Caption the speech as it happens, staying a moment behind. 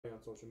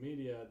on social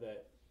media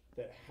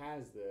that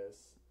has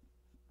this,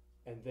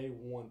 and they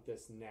want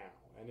this now.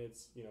 And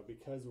it's,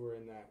 because we're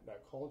in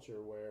that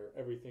culture where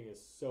everything is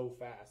so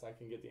fast, I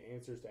can get the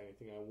answers to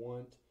anything I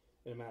want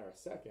in a matter of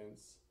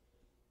seconds,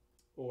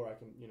 or I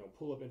can,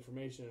 pull up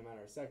information in a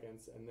matter of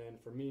seconds. And then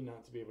for me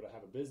not to be able to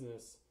have a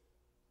business,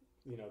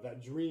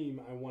 that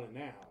dream, I want it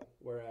now.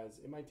 Whereas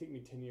it might take me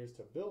 10 years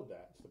to build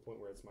that to the point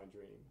where it's my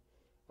dream.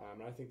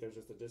 And I think there's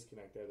just a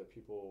disconnect there that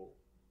people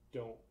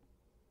don't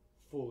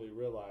fully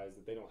realize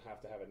that they don't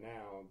have to have it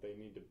now. They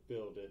need to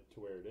build it to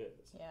where it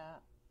is. Yeah.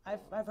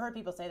 I've heard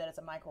people say that it's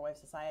a microwave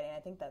society, and I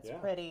think that's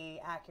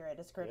pretty accurate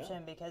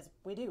description because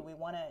we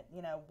want it,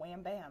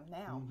 wham bam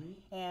now.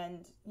 Mm-hmm.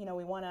 And,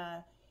 we want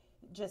to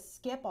just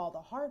skip all the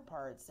hard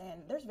parts,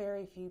 and there's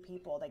very few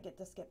people that get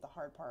to skip the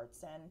hard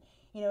parts. And,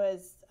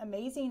 as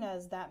amazing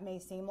as that may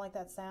seem like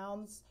that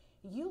sounds,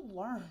 you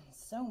learn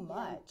so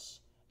much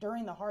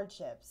during the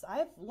hardships.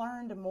 I've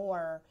learned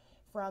more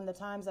from the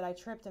times that I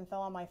tripped and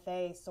fell on my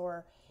face,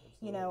 or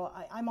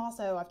I'm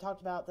also, I've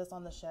talked about this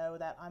on the show,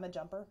 that I'm a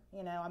jumper.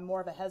 I'm more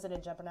of a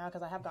hesitant jumper now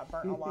because I have got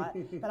burnt a lot,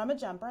 but I'm a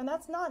jumper, and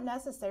that's not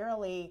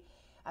necessarily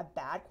a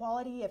bad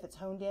quality if it's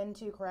honed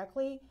into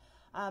correctly.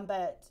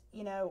 But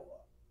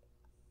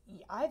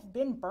I've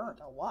been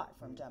burnt a lot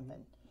from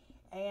jumping,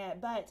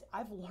 but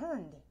I've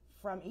learned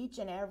from each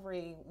and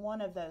every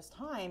one of those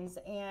times,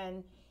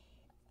 and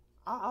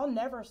I'll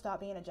never stop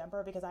being a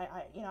jumper because I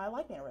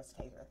like being a risk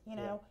taker.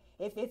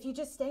 If you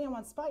just stay in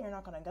one spot, you're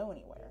not going to go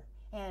anywhere.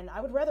 And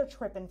I would rather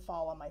trip and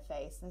fall on my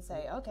face and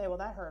say, okay, well,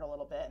 that hurt a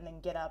little bit, and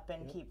then get up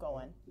and keep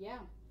going. Yeah.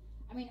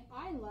 I mean,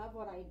 I love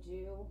what I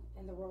do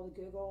in the world of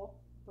Google.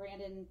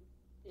 Brandon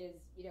is,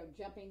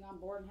 jumping on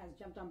board and has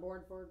jumped on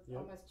board for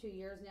almost 2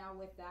 years now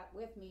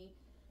with me.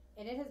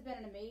 And it has been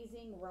an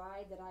amazing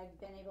ride that I've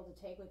been able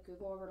to take with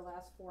Google over the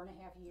last 4.5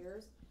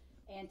 years.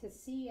 And to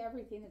see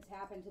everything that's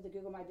happened to the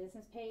Google My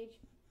Business page.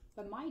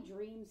 But my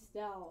dream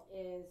still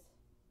is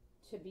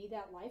to be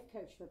that life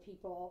coach for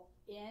people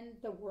in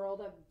the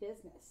world of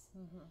business.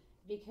 Mm-hmm.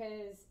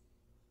 Because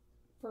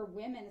for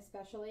women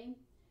especially,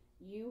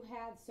 you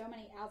have so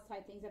many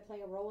outside things that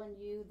play a role in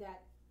you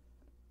that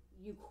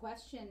you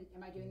question,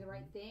 am I doing the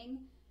right thing?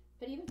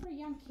 But even for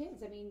young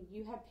kids, I mean,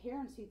 you have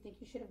parents who think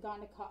you should have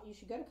gone to you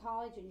should go to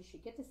college, and you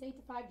should get this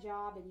 8-to-5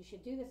 job, and you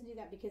should do this and do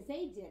that because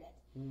they did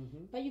it.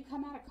 Mm-hmm. But you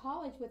come out of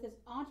college with this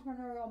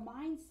entrepreneurial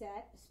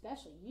mindset,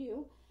 especially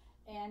you,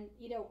 and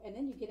and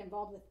then you get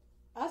involved with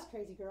us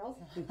crazy girls,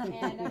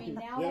 and I mean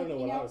now, I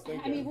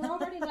mean we're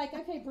already like,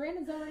 okay,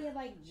 Brandon's already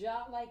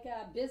like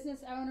a business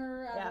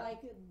owner, like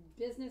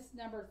business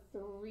number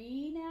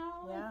 3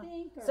 now, I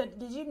think. Or? So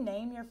did you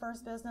name your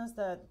first business,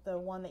 the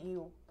one that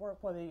you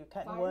work with? You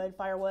cutting wood,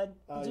 firewood?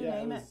 Did you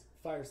name it?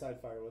 Fireside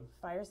Firewood.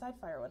 Fireside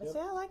Firewood. Yep. See,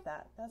 I like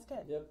that. That's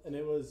good. Yep, and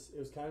it was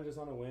kind of just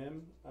on a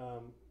whim.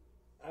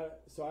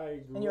 So I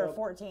grew up. And you were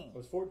 14. I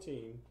was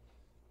 14,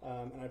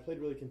 and I played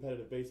really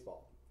competitive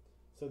baseball.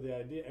 So the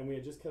idea, and we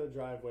had just cut a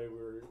driveway.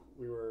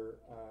 We were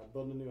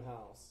building a new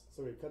house,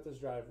 so we cut this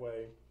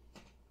driveway,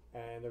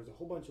 and there was a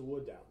whole bunch of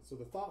wood down. So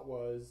the thought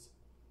was,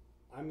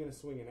 I'm going to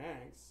swing an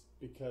axe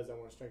because I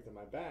want to strengthen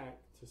my back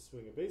to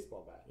swing a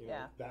baseball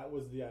bat. That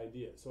was the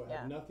idea. So it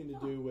had nothing to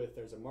do with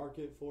there's a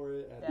market for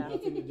it. It had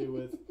nothing to do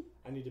with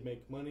I need to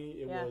make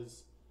money.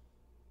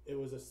 It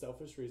was a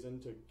selfish reason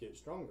to get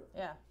stronger.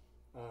 Yeah.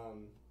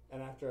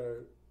 And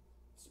after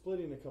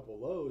splitting a couple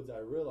loads, I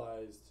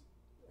realized,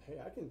 hey,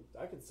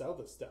 I can sell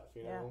this stuff,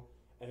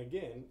 And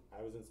again,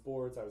 I was in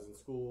sports, I was in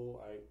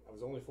school, I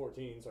was only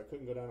 14, so I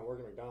couldn't go down and work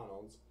at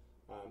McDonald's,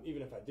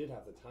 even if I did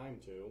have the time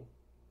to,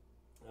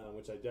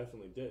 which I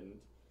definitely didn't.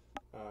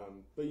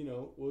 But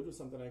wood was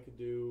something I could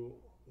do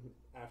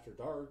after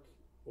dark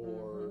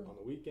or on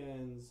the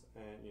weekends,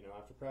 and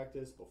after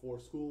practice, before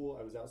school.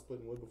 I was out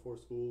splitting wood before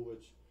school,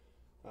 which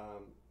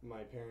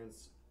my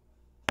parents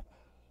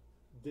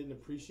didn't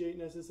appreciate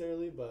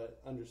necessarily, but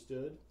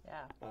understood.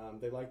 Yeah.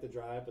 They liked the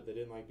drive, but they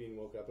didn't like being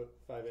woke up at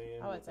 5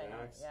 a.m. with an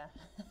axe.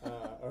 Yeah.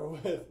 Or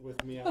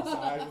with me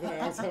outside with an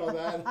axe and all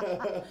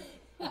that.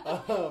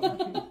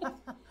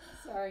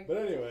 Sorry. But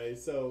anyway,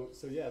 so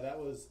yeah, it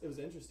was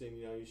interesting.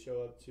 You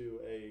show up to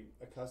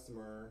a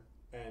customer,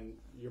 and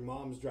your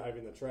mom's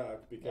driving the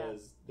truck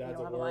because dad's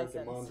at work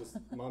and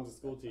mom's a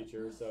school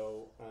teacher.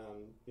 So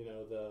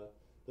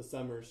the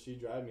summers she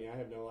drive me. I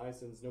have no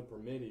license, no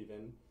permit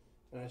even.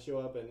 And I show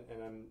up and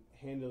I'm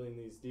handling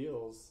these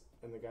deals,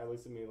 and the guy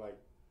looks at me like,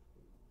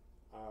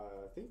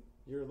 I think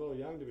you're a little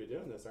young to be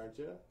doing this, aren't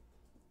you?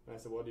 And I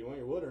said, well, do you want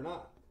your wood or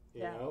not?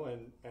 You know,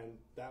 and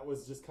that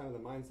was just kind of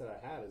the mindset I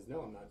had is,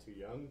 no, I'm not too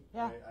young.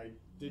 Yeah. I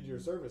did your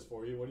service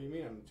for you. What do you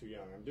mean I'm too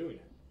young? I'm doing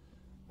it.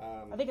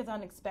 I think it's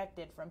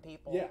unexpected from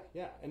people.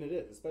 Yeah, and it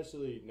is,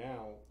 especially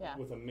now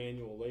with a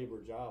manual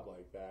labor job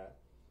like that.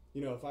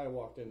 If I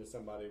walked into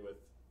somebody with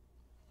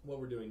what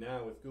we're doing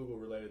now with Google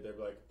related, they're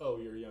like, oh,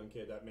 you're a young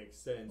kid, that makes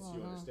sense.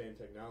 You understand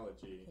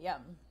technology. Yeah.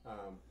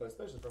 But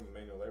especially from a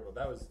manual labor,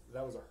 that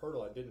was a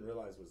hurdle I didn't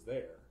realize was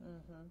there.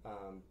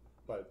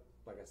 But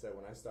like I said,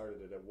 when I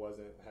started it,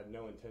 had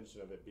no intention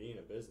of it being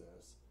a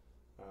business.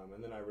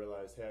 And then I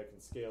realized, hey, I can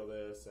scale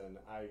this, and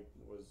I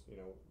was,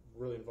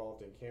 really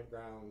involved in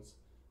campgrounds.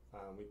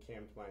 We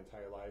camped my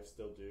entire life,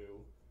 still do.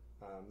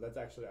 That's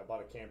actually, I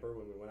bought a camper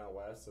when we went out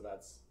west, so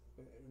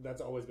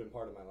that's always been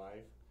part of my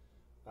life,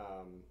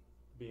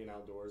 being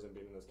outdoors and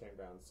being in those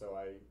campgrounds. So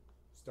I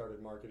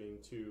started marketing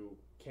to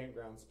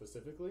campgrounds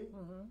specifically,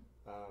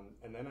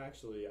 and then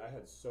actually I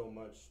had so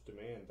much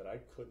demand that I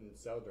couldn't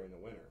sell during the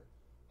winter.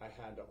 I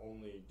had to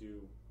only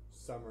do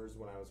summers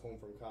when I was home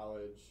from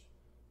college,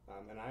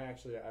 and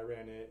I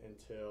ran it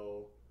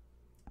until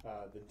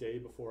the day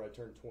before I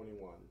turned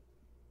 21.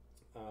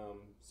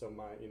 So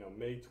my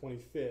May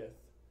 25th,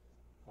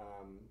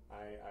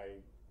 I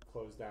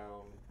closed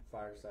down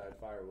Fireside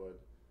Firewood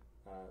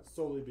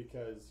solely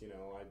because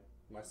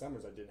my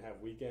summers I didn't have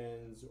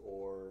weekends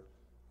or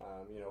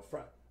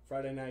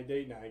Friday night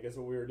date night. I guess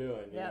what we were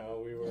doing.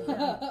 We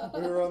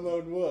were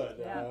unloading wood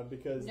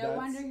because no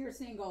wonder you're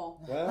single.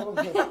 Well,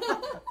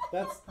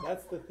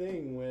 that's the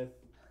thing with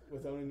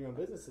owning your own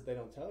business that they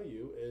don't tell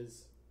you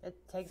is it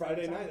takes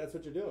Friday night. That's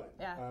what you're doing.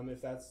 Yeah.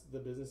 If that's the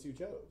business you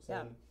chose.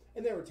 Yeah.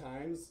 And there were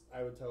times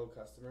I would tell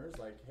customers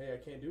like, hey, I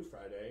can't do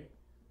Friday.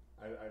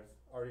 I've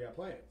already got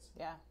plans.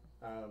 Yeah.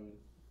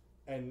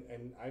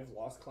 And I've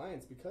lost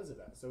clients because of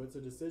that. So it's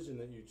a decision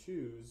that you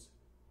choose.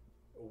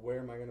 Where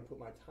am I going to put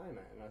my time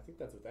at? And I think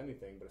that's with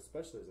anything, but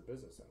especially as a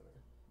business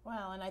owner.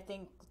 Well, and I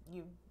think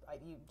you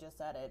just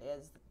said it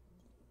is.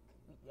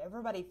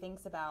 Everybody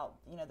thinks about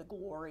the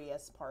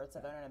glorious parts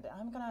of owning a business.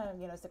 I'm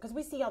gonna because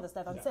we see all this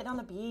stuff. I'm sitting on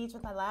the beach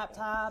with my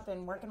laptop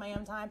and working my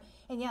own time,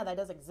 and that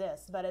does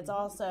exist. But it's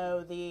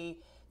also the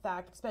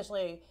fact,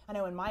 especially I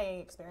know in my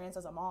experience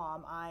as a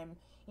mom, I'm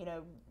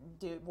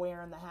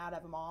wearing the hat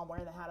of a mom,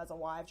 wearing the hat as a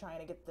wife, trying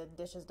to get the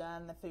dishes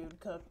done, the food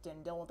cooked,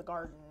 and dealing with the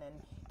garden,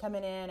 and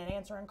coming in and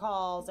answering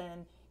calls,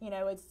 and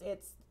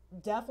it's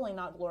definitely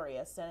not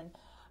glorious. And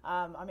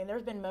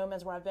there's been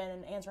moments where I've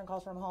been answering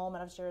calls from home,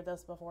 and I've shared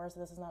this before, so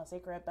this is not a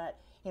secret, but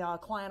a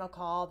client will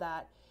call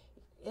that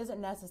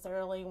isn't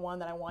necessarily one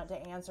that I want to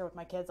answer with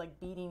my kids like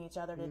beating each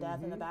other to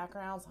death in the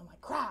background. So I'm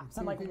like, crap. So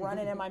I'm like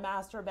running in my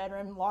master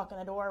bedroom, locking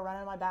the door,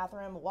 running in my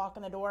bathroom,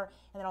 locking the door,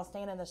 and then I'll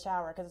stand in the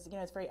shower because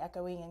it's very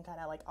echoey and kind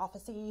of like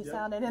office-y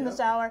sounding in the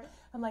shower.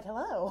 I'm like,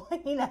 hello,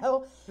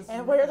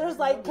 and where there's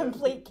like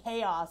complete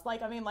chaos.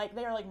 Like,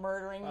 they're like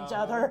murdering each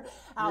other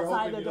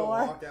outside the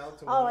door.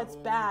 Oh, it's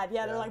bad.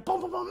 Yeah, they're like,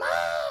 boom, boom, boom,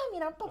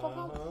 mom, boom,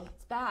 boom, boom.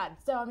 It's bad.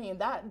 So,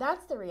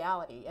 that's the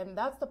reality. And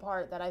that's the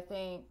part that I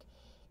think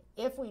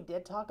if we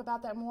did talk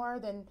about that more,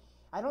 then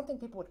I don't think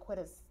people would quit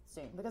as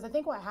soon. Because I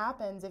think what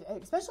happens,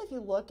 especially if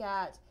you look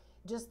at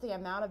just the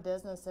amount of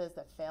businesses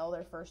that fail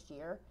their first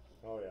year,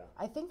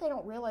 I think they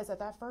don't realize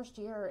that first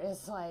year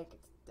is like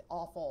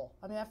awful.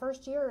 That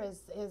first year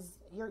is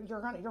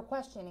you're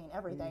questioning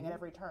everything at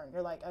every turn.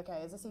 You're like,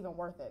 okay, is this even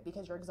worth it?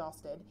 Because you're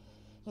exhausted.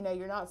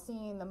 You're not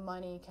seeing the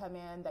money come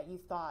in that you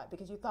thought,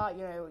 because you thought,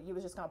 you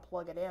was just going to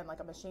plug it in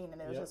like a machine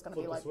and it was just going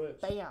to be like,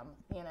 bam,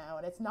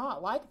 and it's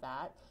not like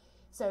that.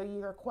 So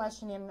you're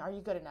questioning, are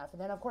you good enough?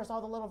 And then, of course,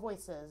 all the little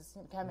voices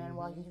come in,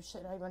 well, you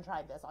shouldn't have even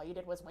tried this. All you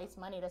did was waste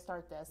money to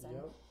start this and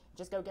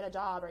just go get a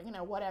job or,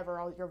 whatever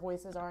all your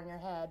voices are in your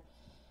head.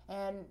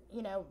 And,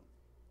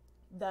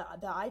 the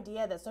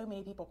idea that so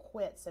many people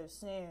quit so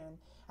soon,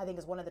 I think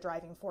is one of the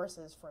driving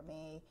forces for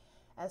me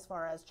as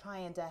far as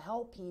trying to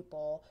help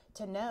people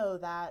to know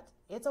that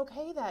it's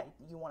okay that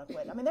you want to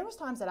quit. There was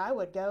times that I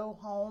would go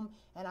home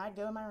and I'd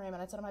go in my room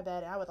and I'd sit on my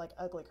bed and I would like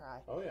ugly cry.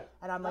 Oh, yeah.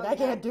 And I'm like, I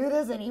can't do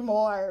this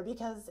anymore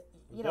because,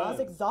 I was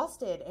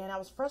exhausted and I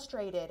was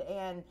frustrated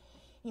and,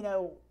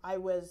 I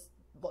was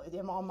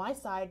on my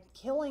side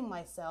killing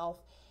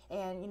myself.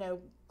 And,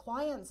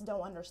 clients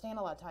don't understand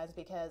a lot of times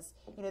because,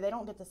 they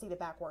don't get to see the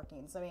back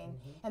workings.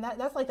 And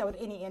that's like that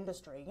with any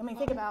industry.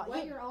 Think about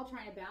what you're all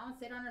trying to balance.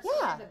 They don't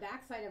understand the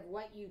backside of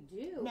what you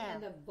do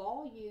and the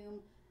volume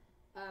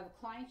of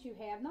clients you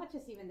have. Not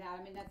just even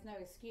that. That's no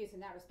excuse in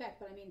that respect.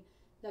 But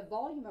the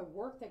volume of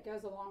work that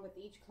goes along with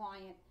each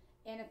client.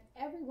 And if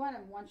every one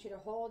of them wants you to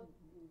hold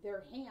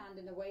their hand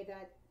in the way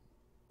that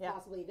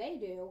possibly they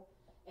do,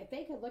 if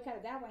they could look at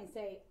it that way and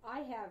say, I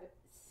have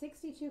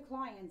 62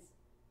 clients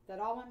that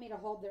all want me to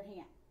hold their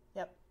hand.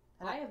 Yep.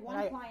 And I have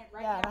one client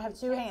right now. And I have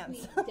two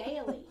hands.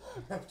 Daily.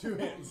 I have two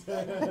hands.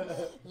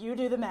 You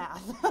do the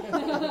math.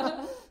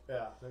 Yeah,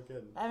 no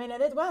kidding.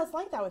 It's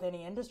like that with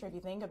any industry if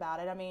you think about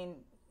it.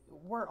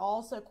 We're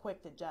all so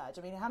quick to judge.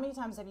 How many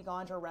times have you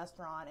gone to a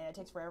restaurant and it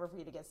takes forever for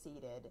you to get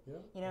seated?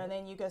 And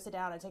then you go sit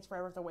down and it takes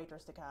forever for the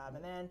waitress to come.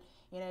 And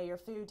then, your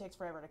food takes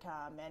forever to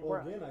come.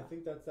 And I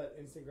think that's that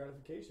instant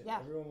gratification. Yeah.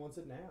 Everyone wants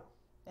it now.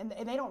 And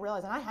they don't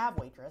realize, and I have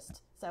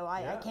waitressed, so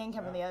I can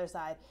come from the other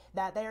side,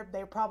 that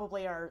they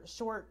probably are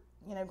short,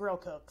 grill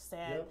cooks,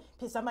 and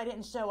somebody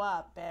didn't show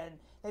up, and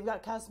they've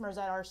got customers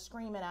that are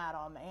screaming at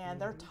them, and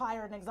they're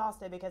tired and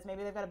exhausted because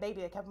maybe they've got a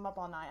baby that kept them up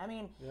all night.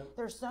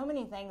 There's so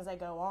many things that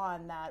go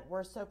on that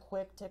we're so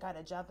quick to kind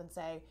of jump and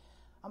say,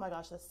 oh my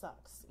gosh, this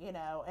sucks, and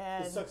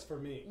it sucks for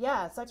me.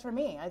 Yeah, it sucks for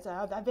me.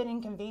 I've been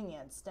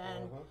inconvenienced,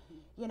 and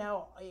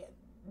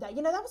that,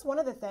 that was one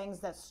of the things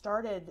that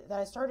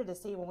I started to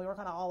see when we were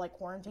kind of all like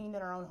quarantined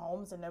in our own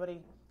homes and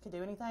nobody could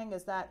do anything,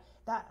 is that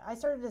I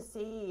started to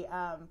see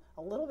a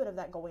little bit of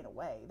that going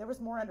away. There was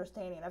more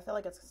understanding. I feel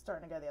like it's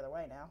starting to go the other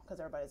way now because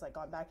everybody's like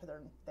gone back to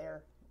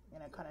their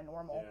kind of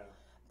normal. Yeah.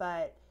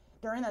 But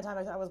during that time,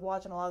 I was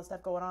watching a lot of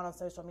stuff going on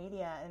social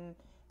media, and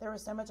there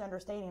was so much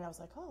understanding. I was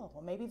like, oh,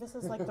 well, maybe this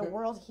is like the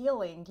world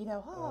healing,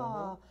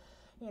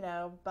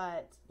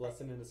 but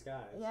blessing in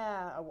disguise.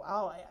 Yeah.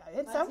 Oh,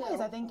 in some ways,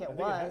 I think it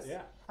was.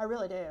 Yeah. I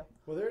really do.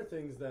 Well, there are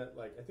things that,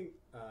 like, I think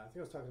I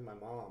was talking to my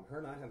mom. Her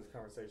and I had this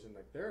conversation.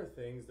 Like, there are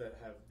things that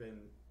have been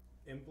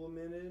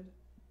implemented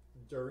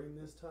during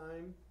this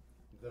time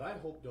that I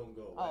hope don't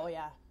go away. Oh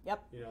yeah.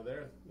 Yep.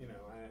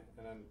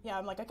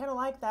 I'm like, I kind of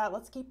like that.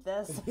 Let's keep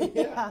this.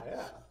 yeah.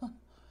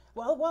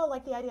 Well,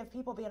 like the idea of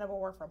people being able to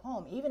work from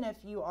home, even if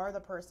you are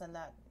the person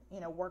that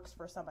works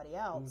for somebody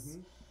else.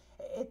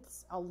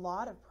 It's a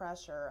lot of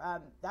pressure.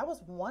 That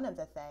was one of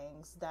the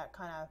things that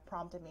kind of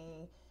prompted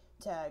me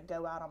to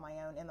go out on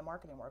my own in the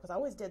marketing world, because I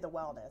always did the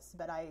wellness,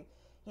 but I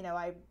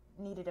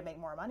needed to make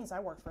more money, so I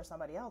worked for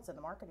somebody else in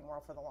the marketing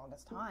world for the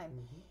longest time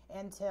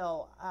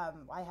until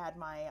I had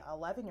my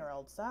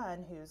 11-year-old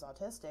son who's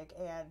autistic,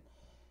 and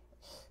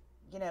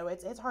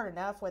it's hard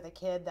enough with a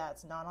kid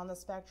that's not on the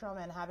spectrum,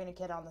 and having a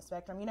kid on the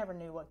spectrum, you never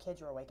knew what kids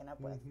you were waking up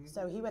with.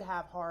 So he would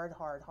have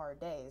hard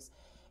days,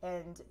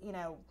 and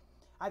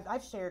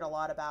I've shared a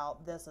lot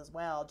about this as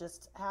well.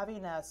 Just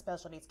having a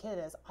special needs kid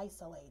is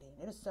isolating.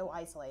 It is so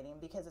isolating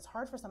because it's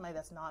hard for somebody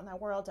that's not in that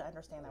world to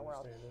understand that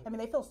world. I mean,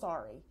 they feel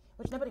sorry,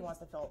 which nobody wants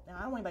to feel.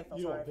 I don't want anybody to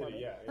feel sorry for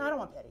me. No, I don't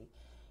want pity.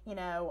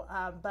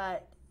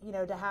 But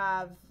to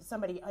have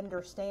somebody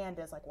understand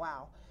is like,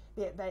 wow.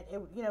 But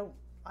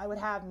I would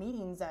have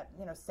meetings at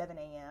 7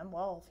 a.m.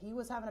 Well, if he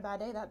was having a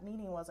bad day, that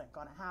meeting wasn't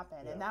going to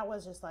happen, and that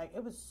was just like,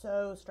 it was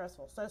so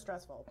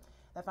stressful.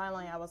 That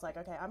finally I was like,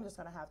 okay, I'm just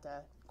going to have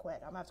to quit.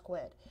 I'm going to have to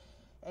quit.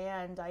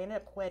 And I ended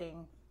up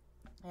quitting,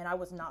 and I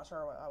was not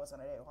sure what I was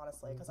going to do,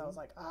 honestly, because I was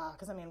like,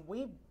 because I mean,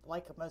 we,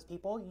 like most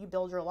people, you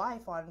build your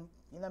life on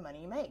the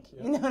money you make.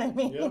 Yep. You know what I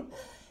mean? Yep.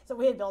 So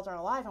we had built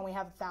our life, and we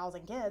have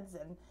 1,000 kids,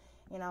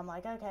 and I'm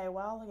like, okay,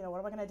 well, what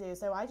am I going to do?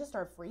 So I just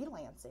started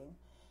freelancing,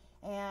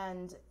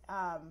 and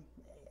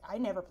I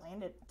never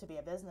planned it to be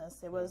a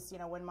business. It was,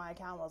 when my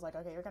accountant was like,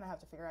 okay, you're going to have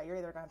to figure out, you're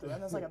either going to have to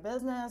run this like a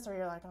business, or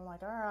I'm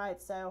like, all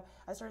right. So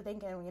I started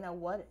thinking,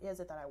 what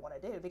is it that I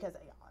want to do? Because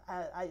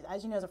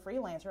as as a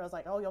freelancer, I was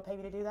like, oh, you'll pay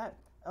me to do that?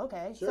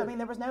 Okay. Sure. So, I mean,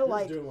 there was no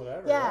you're doing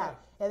whatever. Yeah,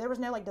 there was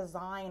no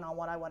design on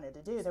what I wanted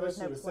to do. Especially there was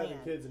no with plan.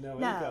 7 kids and no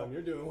income,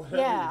 you're doing whatever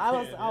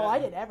I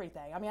did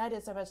everything. I mean, I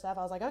did so much stuff.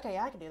 I was like, okay,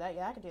 yeah, I can do that.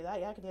 Yeah, I can do that.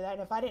 Yeah, I can do that.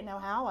 And if I didn't know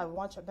how, I would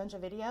watch a bunch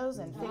of videos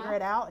and figure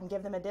it out and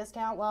give them a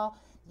discount. Well,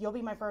 you'll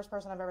be my first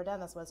person I've ever done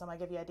this with, so I'm going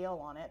to give you a deal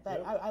on it.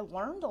 But I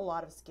learned a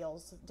lot of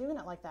skills doing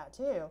it like that,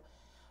 too,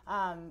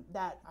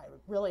 that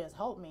really has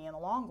helped me in the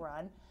long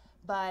run.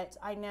 But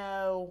I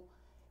know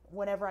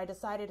whenever I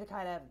decided to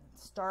kind of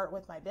start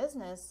with my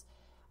business,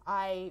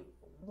 I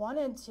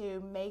wanted to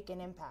make an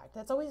impact.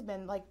 That's always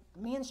been, like,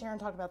 me and Sharon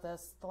talked about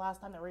this the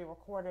last time that we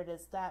recorded,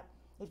 is that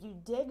if you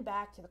dig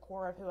back to the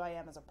core of who I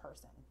am as a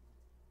person,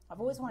 I've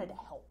always wanted to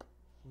help.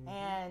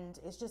 And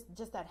it's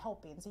just that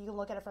helping. So you can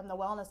look at it from the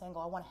wellness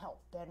angle, I want to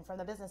help, and from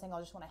the business angle,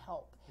 I just want to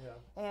help.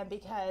 And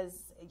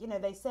because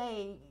they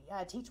say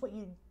teach what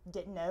you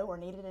didn't know or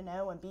needed to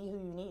know, and be who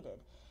you needed.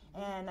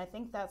 And I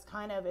think that's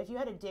kind of, if you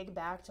had to dig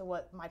back to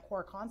what my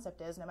core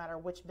concept is, no matter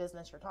which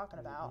business you're talking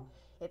about,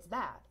 it's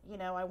that.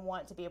 I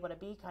want to be able to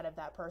be kind of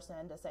that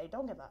person to say,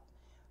 don't give up.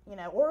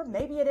 Or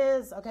maybe it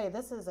is, okay,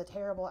 this is a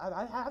terrible,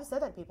 I've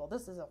said that to people,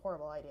 this is a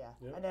horrible idea.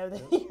 I know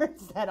that you're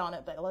set on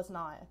it, but let's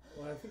not.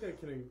 Well, I think I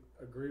can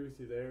agree with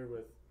you there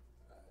with,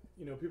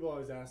 people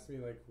always ask me,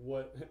 like,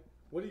 what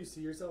do you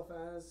see yourself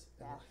as?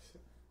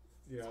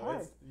 It's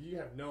hard. You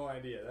have no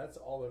idea. That's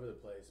all over the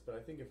place. But I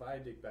think if I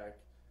dig back,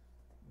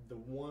 the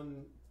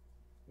one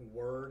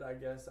word, I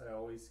guess, I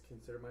always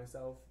consider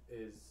myself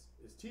is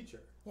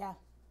teacher. Yeah.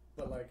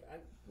 But, like,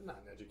 I'm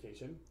not in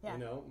education.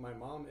 My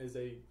mom is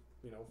a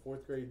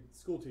 4th grade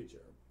school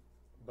teacher,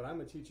 but I'm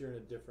a teacher in a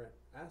different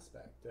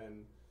aspect.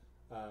 And,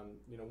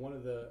 one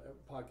of the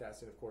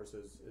podcasting, of course,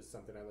 is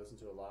something I listen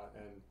to a lot.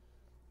 And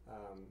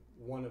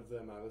one of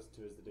them I listen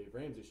to is the Dave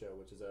Ramsey Show,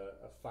 which is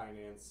a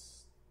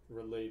finance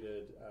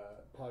related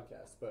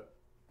podcast.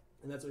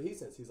 And that's what he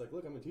says. He's like,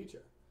 look, I'm a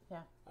teacher.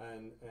 Yeah.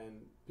 And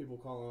people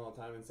call in all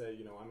the time and say,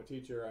 I'm a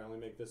teacher. I only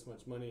make this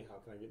much money. How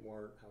can I get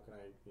more? How can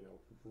I,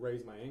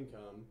 raise my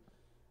income?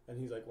 And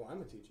he's like, well,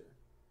 I'm a teacher.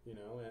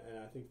 And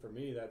I think for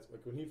me, that's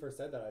like when he first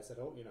said that, I said,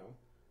 oh,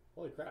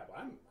 holy crap,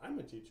 I'm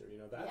a teacher.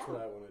 That's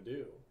what I want to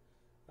do.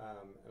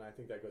 And I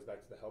think that goes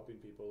back to the helping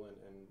people,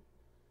 and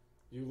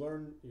you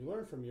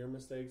learn from your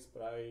mistakes,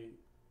 but I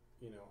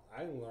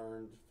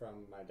learned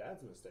from my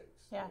dad's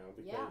mistakes.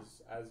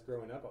 Because as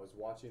growing up, I was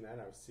watching that,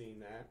 I was seeing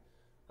that.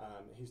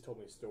 He's told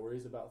me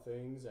stories about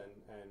things,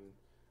 and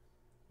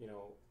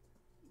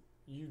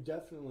you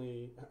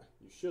definitely,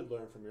 you should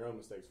learn from your own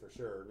mistakes for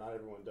sure. Not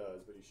everyone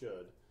does, but you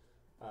should.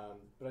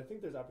 But I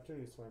think there's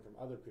opportunities to learn from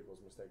other people's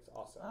mistakes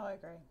also. Oh, I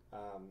agree.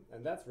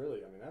 And that's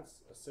really,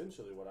 that's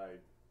essentially what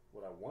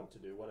I want to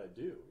do, what I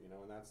do,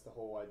 and that's the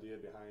whole idea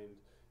behind,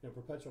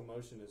 perpetual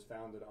motion is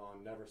founded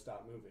on never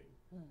stop moving.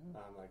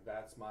 Like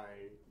that's my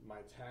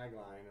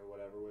tagline or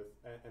whatever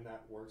and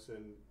that works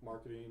in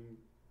marketing,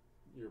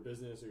 your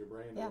business or your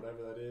brand or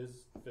whatever that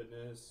is,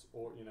 fitness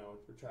or,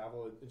 or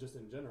travel, just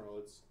in general,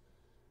 it's,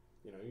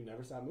 you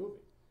never stop moving.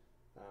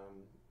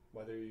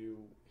 Whether you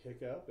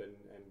hiccup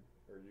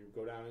or you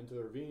go down into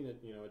the ravine,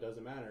 it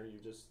doesn't matter. You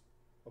just,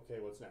 okay,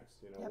 what's next?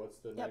 What's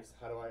the next,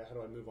 how do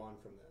I move on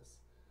from this?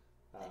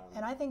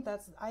 And I think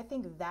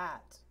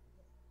that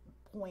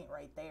point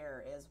right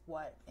there is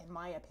what, in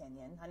my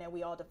opinion, I know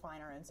we all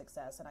define our own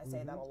success, and I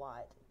say that a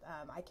lot.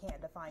 I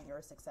can't define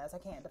your success. I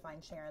can't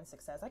define Sharon's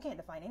success. I can't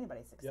define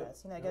anybody's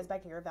success. It goes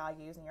back to your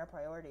values and your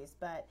priorities.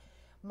 But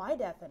my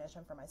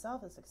definition for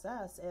myself of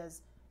success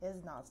is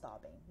not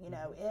stopping.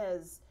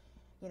 Is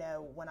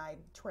when I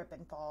trip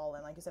and fall,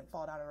 and like you said,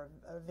 fall down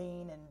a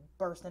ravine and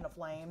burst into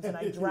flames, and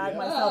I drag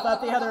myself up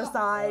the other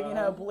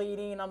side,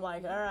 bleeding. I'm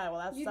like, all right, well,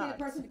 that sucks. You'd be the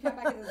person to come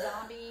back as a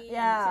zombie.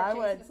 Yeah, I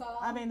would.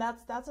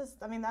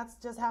 That's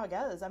just how it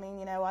goes.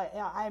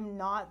 I'm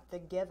not the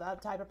give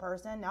up type of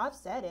person. Now I've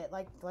said it,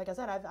 like I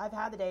said, I've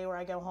had the day where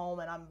I go home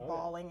and I'm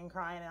bawling and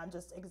crying and I'm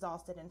just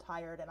exhausted and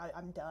tired and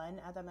I'm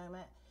done at the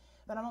moment,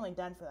 but I'm only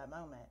done for that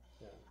moment.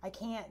 Yeah. I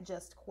can't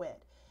just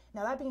quit.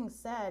 Now, that being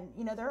said,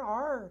 there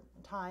are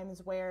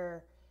times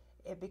where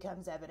it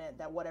becomes evident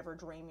that whatever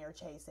dream you're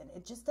chasing,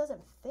 it just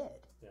doesn't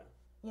fit. Yeah.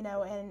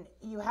 And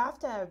you have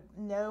to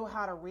know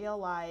how to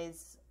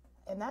realize,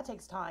 and that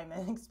takes time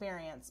and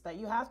experience, but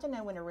you have to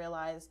know when to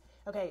realize,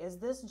 okay, is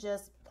this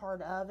just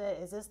part of it?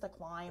 Is this the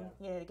climb,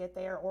 to get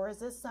there? Or is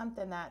this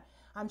something that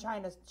I'm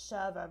trying to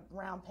shove a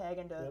round peg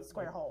into a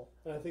square hole?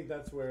 And I think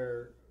that's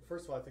where,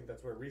 first of all,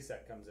 that's where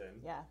reset comes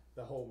in. Yeah.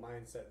 The whole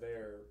mindset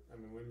there,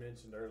 we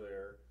mentioned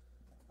earlier.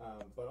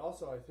 But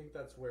also, I think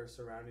that's where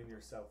surrounding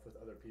yourself with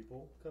other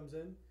people comes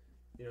in.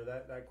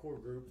 That core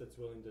group that's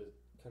willing to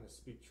kind of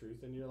speak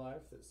truth in your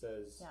life that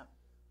says,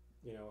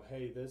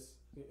 hey,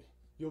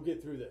 you'll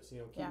get through this.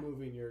 Keep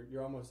moving.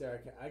 You're almost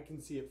there. I can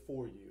see it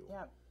for you.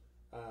 Yeah.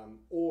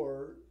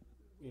 Or,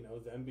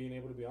 them being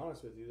able to be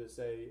honest with you to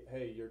say,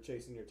 hey, you're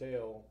chasing your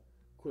tail.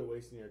 Quit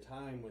wasting your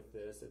time with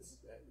this. It's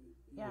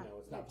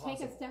not possible.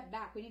 Take a step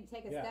back. We need to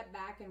take a step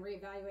back and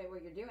reevaluate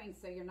what you're doing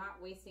so you're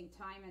not wasting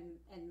time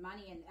and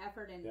money and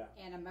effort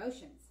and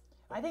emotions.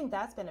 I think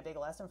that's been a big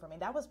lesson for me.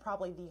 That was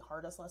probably the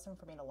hardest lesson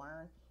for me to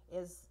learn,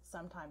 is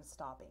sometimes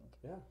stopping.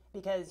 Yeah.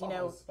 Because,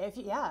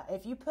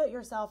 if you put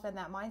yourself in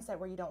that mindset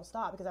where you don't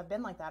stop, because I've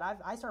been like that.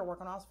 I started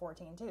working when I was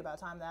 14 too. By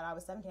the time that I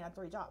was 17, I had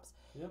 3 jobs.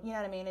 Yep. You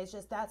know what I mean? It's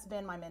just, that's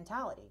been my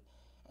mentality.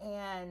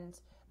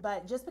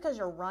 But just because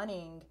you're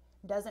running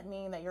doesn't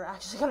mean that you're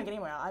actually going to get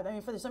anywhere.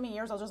 For so many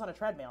years, I was just on a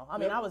treadmill.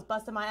 I was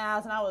busting my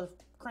ass and I was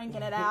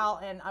cranking it out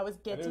and I was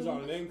getting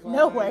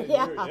nowhere.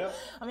 Yeah. I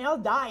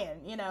was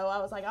dying. I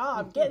was like, oh,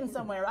 I'm getting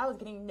somewhere. I was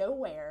getting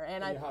nowhere.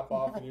 And you hop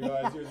off and you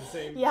realize you're in the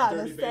same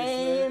dirty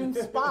basement.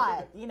 Same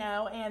spot,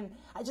 and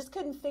I just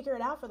couldn't figure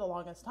it out for the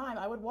longest time.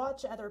 I would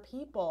watch other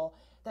people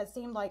that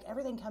seemed like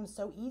everything comes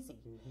so easy.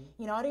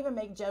 Mm-hmm. I'd even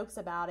make jokes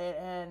about it.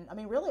 And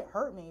really it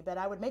hurt me, but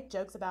I would make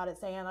jokes about it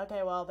saying,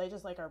 okay, well, they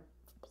just are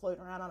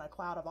floating around on a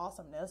cloud of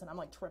awesomeness and I'm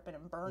tripping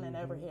and burning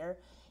over here.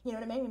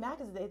 It made me mad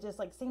because it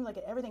just seemed like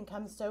everything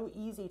comes so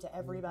easy to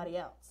everybody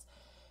else.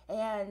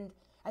 And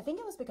I think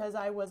it was because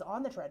I was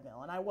on the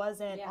treadmill and I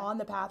wasn't on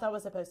the path I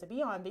was supposed to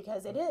be on,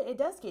 because it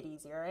does get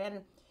easier.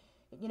 And,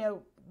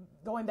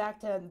 going back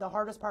to the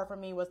hardest part for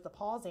me was the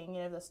pausing,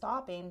 the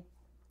stopping,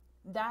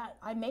 that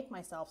I make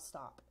myself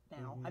stop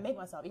now. I make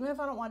myself, even if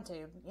I don't want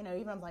to,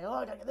 even if I'm like, oh,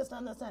 I gotta get this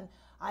done,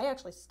 I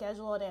actually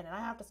schedule it in, and I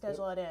have to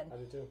schedule it in. I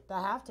do too. But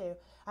I have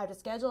to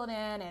schedule it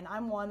in, and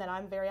I'm one that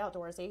I'm very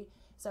outdoorsy,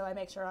 so I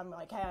make sure I'm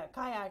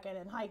kayaking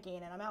and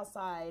hiking, and I'm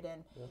outside,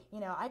 and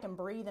I can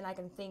breathe and I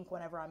can think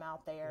whenever I'm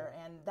out there,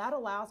 and that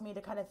allows me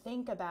to kind of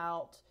think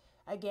about,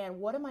 again,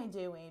 what am I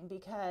doing?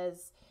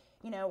 Because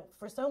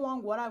for so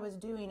long what I was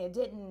doing,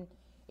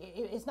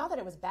 it's not that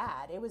it was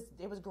bad. It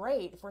was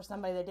great for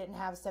somebody that didn't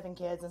have 7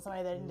 kids and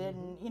somebody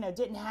that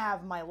didn't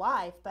have my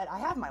life, but I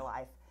have my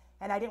life.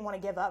 And I didn't want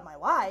to give up my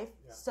life.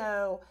 Yeah.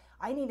 So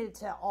I needed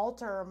to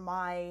alter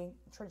my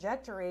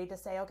trajectory to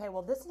say, okay,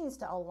 well, this needs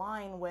to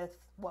align with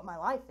what my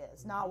life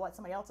is, not what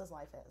somebody else's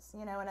life is.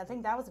 And I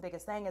think that was the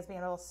biggest thing, is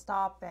being able to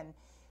stop and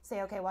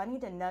say, okay, well, I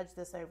need to nudge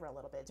this over a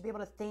little bit, to be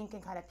able to think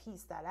and kind of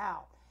piece that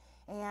out.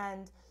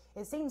 And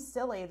it seems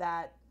silly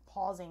that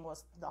pausing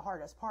was the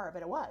hardest part,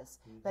 but it was.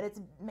 But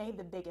it's made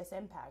the biggest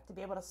impact, to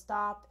be able to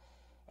stop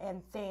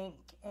and think.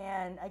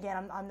 And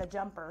again, I'm the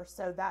jumper,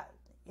 so that's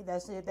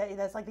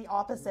like the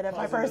opposite of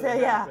my first.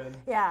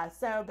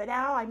 So, but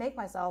now I make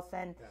myself,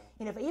 and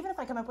even if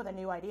I come up with a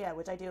new idea,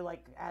 which I do,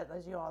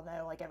 as you all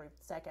know, every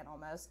second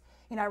almost,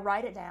 I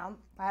write it down.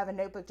 I have a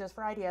notebook just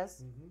for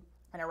ideas,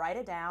 and I write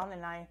it down,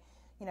 and I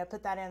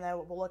put that in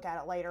the we'll look at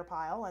it later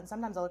pile. And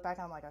sometimes I look back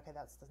and I'm like, okay,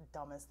 that's the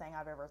dumbest thing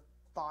I've ever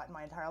thought in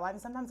my entire life.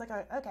 And sometimes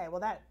okay,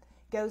 well, that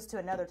goes to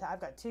another time.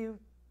 I've got 2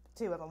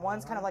 two of them.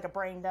 One's kind of like a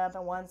brain dump,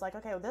 and one's like,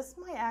 okay, well, this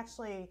might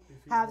actually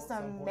have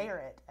some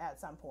merit at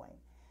some point.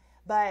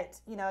 But,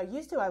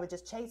 I would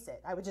just chase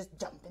it. I would just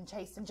jump and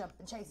chase and jump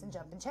and chase and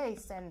jump and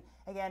chase, and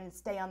again,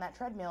 stay on that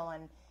treadmill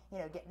and,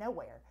 get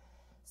nowhere.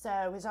 So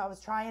I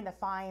was trying to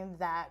find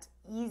that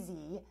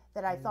easy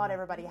that I thought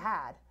everybody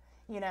had,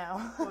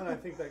 Well, and I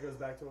think that goes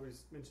back to what we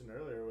mentioned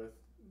earlier with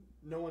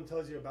no one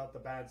tells you about the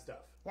bad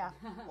stuff. Yeah.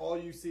 All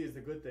you see is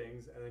the good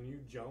things, and then you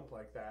jump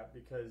like that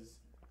because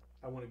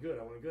I want it good.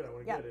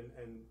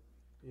 And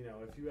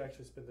if you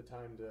actually spend the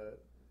time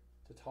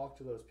to talk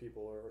to those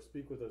people or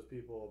speak with those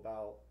people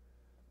about,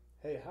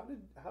 hey,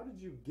 how did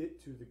you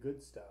get to the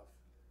good stuff?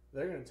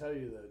 They're going to tell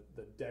you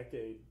the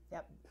decade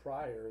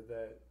prior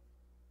that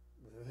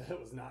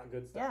was not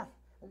good stuff.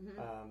 Yeah.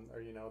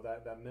 Mm-hmm. Or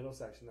that middle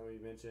section that we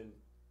mentioned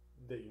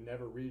that you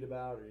never read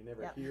about or you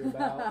never hear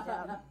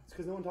about. It's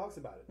because no one talks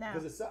about it. No.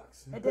 Because it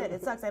sucks.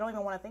 It sucks. I don't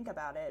even want to think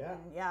about it.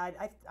 Yeah. And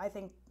I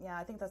think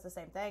that's the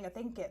same thing. I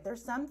think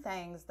there's some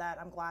things that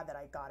I'm glad that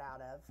I got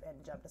out of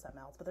and jumped to something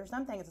else. But there's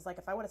some things it's like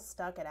if I would have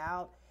stuck it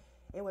out,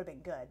 it would have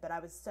been good. But I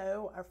was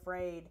so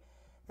afraid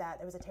that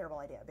it was a terrible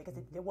idea because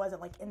it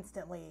wasn't like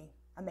instantly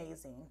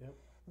amazing. Yep.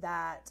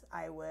 That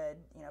I would,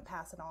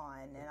 pass it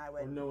on, and I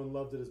would. Or no one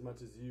loved it as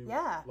much as you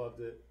loved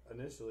it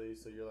initially,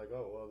 so you're like,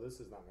 oh, well, this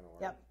is not going to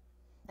work. Yep.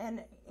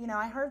 And,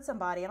 I heard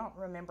somebody, I don't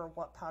remember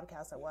what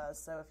podcast it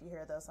was, so if you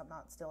hear this, I'm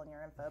not stealing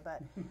your info,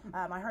 but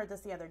I heard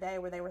this the other day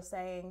where they were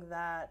saying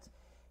that,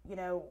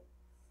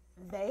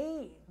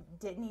 they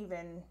didn't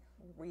even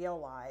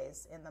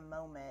realize in the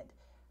moment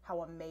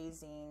how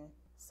amazing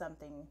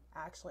something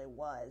actually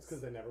was.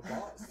 Because they never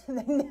paused.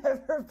 They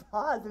never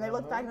paused, and they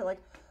look back and they're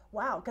like,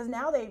 wow, because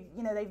now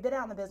they've been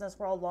out in the business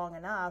world long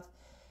enough,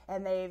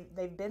 and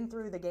they've been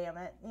through the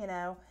gamut,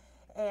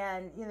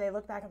 and they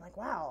look back and like,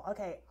 wow,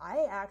 okay,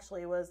 I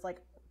actually was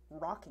like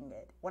rocking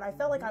it when I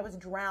felt like I was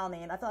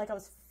drowning, and I felt like I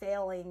was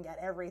failing at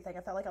everything. I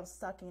felt like I was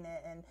sucking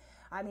it, and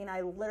I mean, I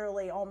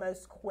literally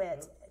almost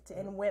quit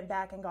and went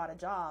back and got a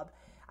job.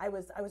 I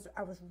was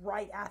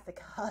right at the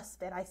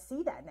cusp, and I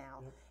see that now.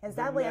 Yep. And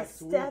sadly, I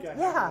stepped.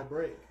 A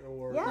break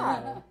or,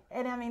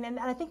 and I mean, and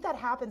I think that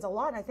happens a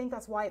lot, and I think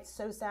that's why it's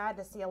so sad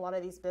to see a lot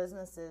of these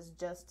businesses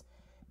just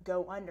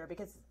go under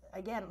because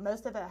again,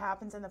 most of it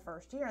happens in the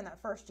first year, and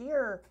that first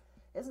year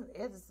it's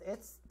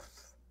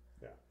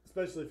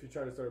especially if you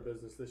try to start a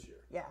business this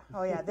year. Yeah.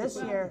 Oh yeah,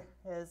 this year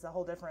is a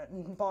whole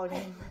different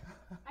ballgame.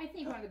 I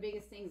think one of the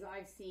biggest things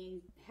I've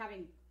seen,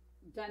 having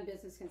done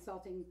business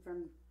consulting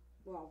from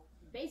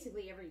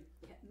basically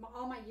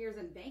all my years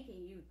in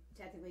banking, you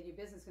technically do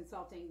business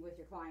consulting with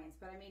your clients,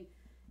 but I mean,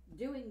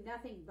 doing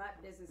nothing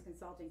but business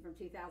consulting from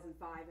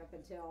 2005 up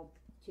until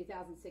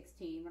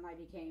 2016 when I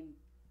became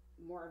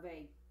more of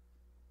a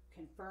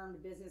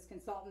confirmed business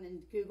consultant in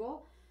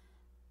Google.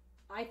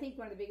 I think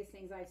one of the biggest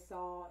things I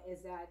saw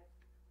is that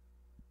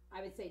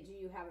I would say, do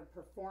you have a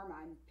pro forma?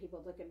 And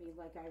people look at me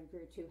like I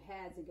grew two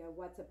heads and go,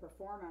 what's a pro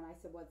forma? And I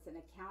said, what's an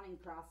accounting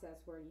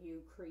process where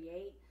you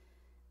create,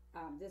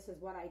 this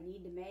is what I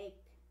need to make,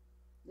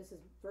 this is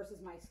versus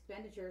my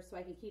expenditures so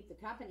I can keep the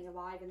company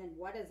alive, and then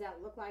what does that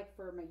look like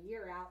from a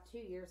year out, 2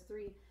 years,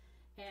 3,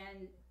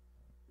 and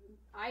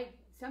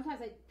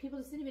sometimes people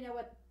just didn't even know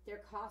what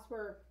their costs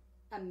were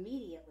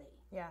immediately.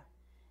 Yeah.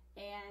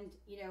 And,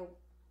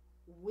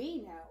 we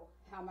know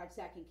how much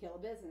that can kill a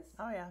business.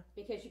 Oh, yeah.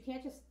 Because you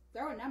can't just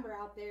throw a number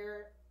out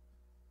there,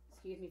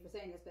 excuse me for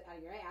saying this, but out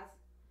of your ass,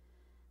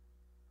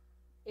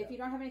 if you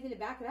don't have anything to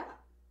back it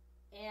up.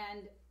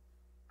 And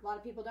a lot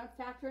of people don't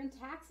factor in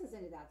taxes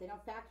into that. They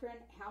don't factor in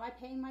how am I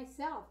paying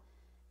myself.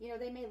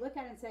 They may look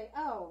at it and say,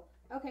 oh,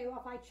 okay, well,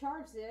 if I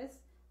charge this,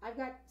 I've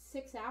got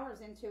 6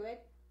 hours into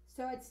it,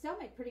 so I'd still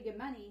make pretty good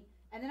money.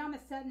 And then all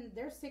of a sudden,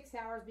 their 6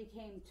 hours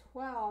became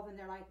 12, and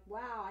they're like,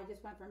 wow, I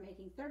just went from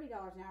making $30 an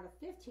hour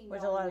to $15 an hour.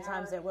 Which a lot of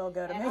times it will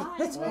go to me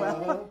as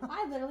well.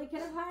 I literally could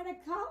have hired a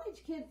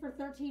college kid for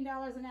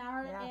 $13 an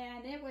hour,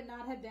 and it would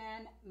not have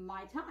been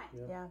my time.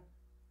 Yeah.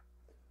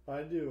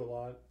 I do a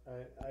lot.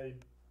 I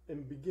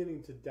am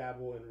beginning to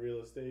dabble in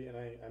real estate, and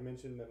I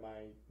mentioned that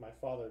my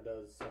father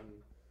does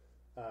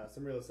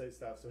some real estate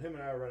stuff. So him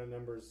and I were running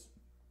numbers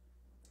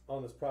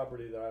on this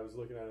property that I was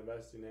looking at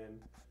investing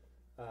in.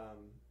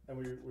 And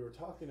we were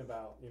talking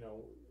about,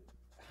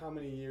 how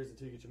many years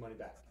until you get your money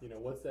back?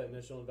 What's that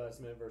initial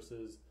investment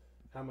versus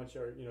how much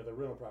are, the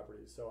rental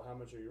properties? So how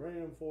much are you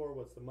renting them for?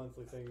 What's the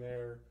monthly thing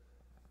there?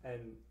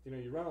 And,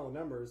 you run all the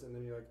numbers, and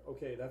then you're like,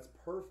 okay, that's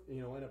perfect.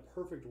 In a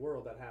perfect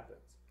world, that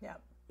happens. Yeah.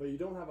 But you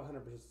don't have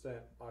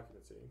 100%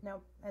 occupancy.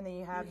 Nope. And then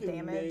you have you can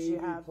damage. Maybe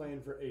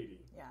plan for 80.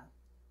 Yeah.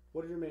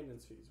 What are your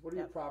maintenance fees? What are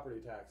your property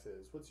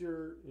taxes? What's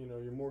your,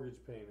 your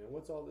mortgage payment?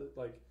 What's all the,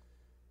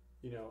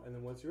 and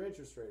then what's your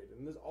interest rate?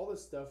 And there's all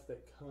this stuff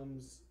that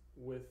comes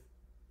with,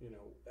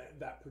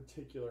 that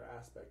particular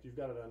aspect. You've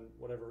got it on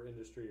whatever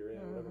industry you're in,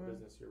 whatever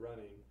business you're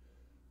running.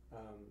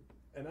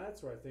 And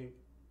that's where I think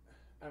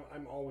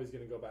I'm always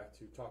going to go back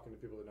to talking to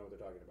people that know what they're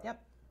talking about.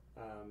 Yep.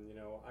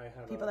 I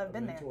have people a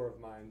mentor there.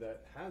 of mine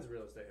that has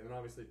real estate, and then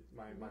obviously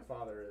my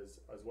father is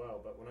as well.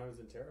 But when I was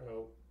in Terre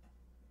Haute,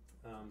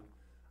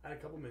 I had a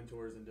couple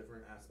mentors in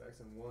different aspects,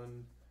 and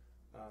one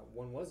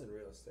was in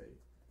real estate.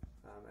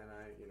 And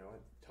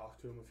I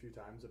talked to him a few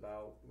times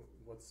about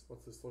what's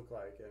this look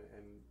like,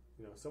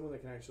 and someone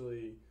that can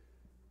actually,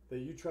 that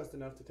you trust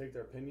enough to take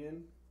their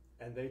opinion,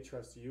 and they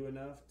trust you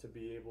enough to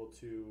be able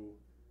to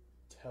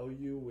tell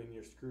you when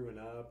you're screwing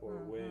up or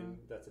when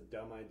that's a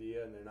dumb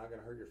idea, and they're not going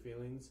to hurt your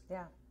feelings.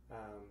 Yeah.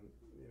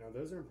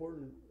 Those are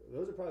important.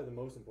 Those are probably the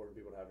most important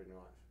people to have in your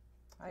life.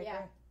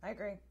 I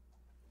agree.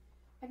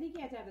 I think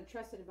you have to have a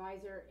trusted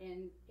advisor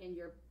in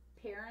your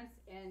parents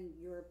and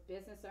your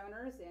business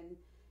owners. And,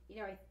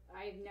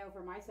 I know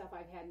for myself,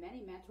 I've had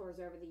many mentors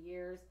over the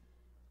years,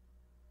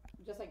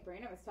 just like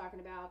Brandon was talking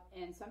about.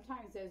 And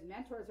sometimes those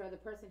mentors are the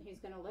person who's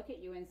going to look at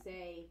you and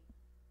say,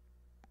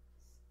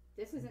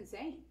 this is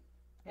insane.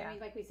 Yeah. I mean,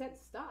 like we said,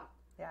 stop.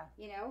 Yeah.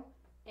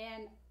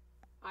 And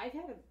I've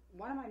had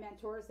one of my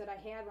mentors that I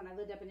had when I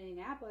lived up in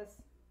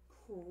Indianapolis,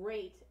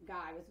 great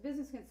guy, was a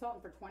business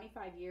consultant for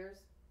 25 years,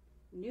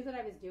 knew that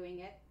I was doing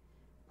it,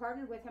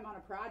 partnered with him on a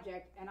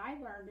project, and I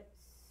learned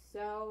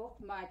so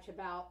much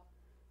about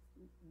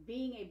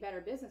being a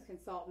better business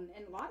consultant.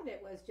 And a lot of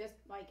it was just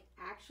like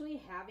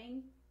actually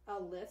having a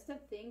list of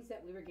things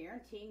that we were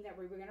guaranteeing that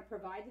we were going to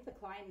provide to the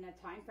client in a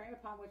time frame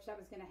upon which that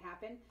was going to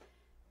happen.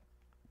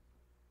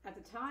 At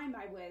the time,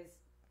 I was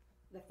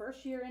the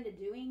first year into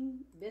doing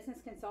business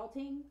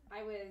consulting.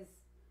 I was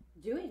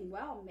doing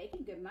well,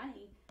 making good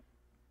money,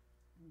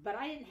 but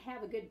I didn't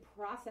have a good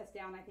process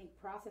down. I think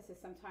process is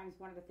sometimes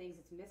one of the things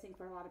that's missing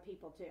for a lot of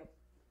people too.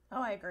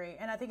 Oh, I agree.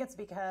 And I think it's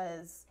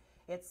because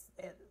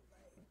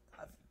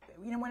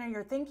when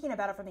you're thinking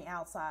about it from the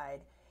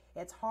outside,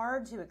 it's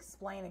hard to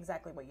explain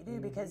exactly what you do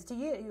because to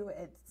you,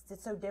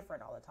 it's so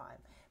different all the time.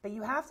 But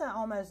you have to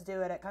almost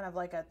do it at kind of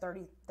like a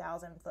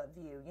 30,000 foot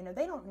view.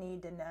 They don't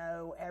need to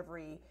know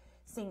every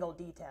single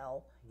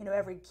detail,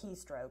 every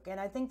keystroke. And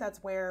I think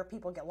that's where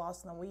people get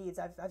lost in the weeds.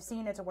 I've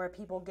seen it to where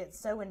people get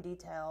so in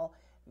detail,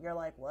 you're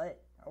like,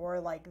 what? Or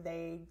like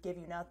they give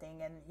you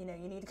nothing, and you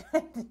need to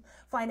kind of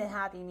find a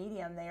happy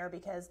medium there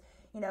because,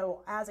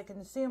 as a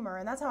consumer,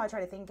 and that's how I try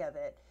to think of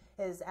it,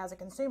 is as a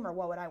consumer,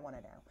 what would I want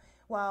to know?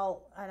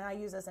 Well, and I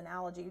use this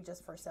analogy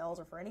just for sales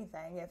or for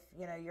anything. If,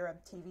 you're a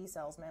TV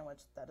salesman, which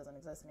that doesn't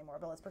exist anymore,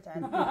 but let's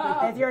pretend.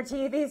 If you're a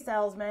TV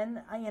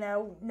salesman,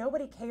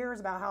 nobody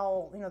cares about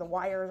how, the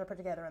wires are put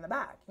together in the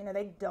back.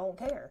 They don't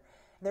care.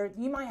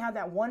 You might have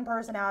that one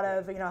person out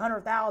of,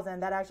 100,000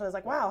 that actually is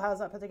like, wow, how's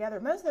that put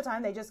together? Most of the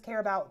time, they just care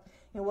about,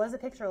 what does the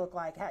picture look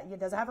like?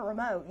 Does it have a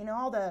remote?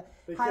 All the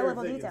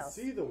high-level details.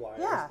 They can see the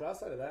wires, but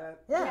outside of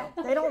that. Yeah,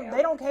 they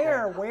don't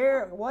care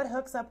what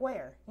hooks up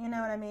where. You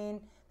know what I mean?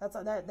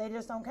 They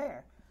just don't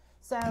care.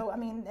 So,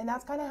 and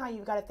that's kind of how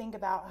you've got to think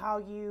about how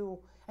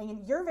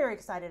you're very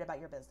excited about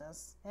your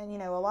business.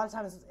 And, a lot of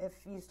times if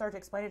you start to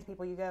explain it to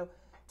people, you go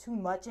too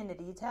much into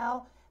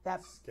detail.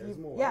 That scares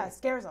them away. Yeah, it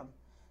scares them.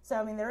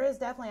 So, there is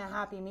definitely a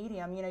happy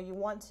medium. You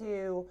want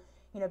to,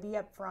 be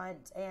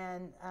upfront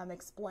and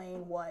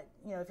explain what,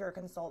 if you're a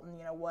consultant,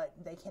 what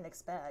they can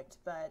expect.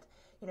 But,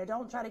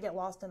 don't try to get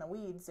lost in the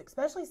weeds,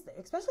 especially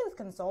with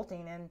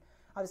consulting. And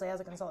obviously, as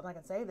a consultant, I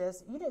can say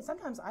this.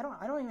 Sometimes I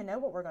don't even know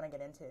what we're going to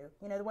get into.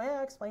 The way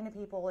I explain to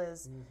people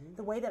is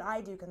the way that I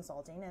do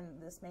consulting,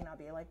 and this may not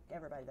be like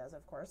everybody does,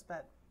 of course,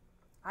 but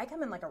I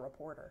come in like a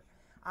reporter.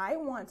 I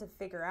want to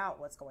figure out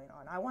what's going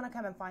on. I want to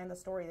come and find the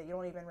story that you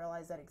don't even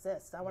realize that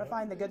exists. I want to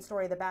find the good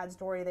story, the bad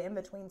story, the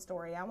in-between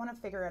story. I want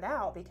to figure it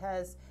out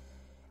because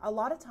a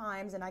lot of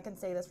times, and I can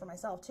say this for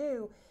myself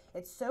too,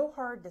 it's so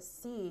hard to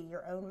see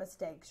your own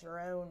mistakes,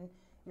 your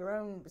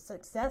own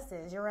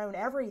successes, your own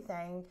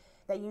everything,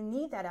 that you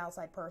need that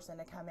outside person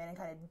to come in and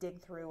kind of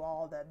dig through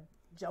all the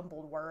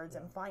jumbled words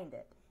and find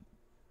it.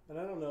 And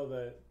I don't know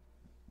that,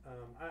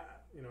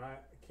 I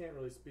can't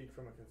really speak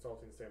from a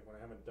consulting standpoint.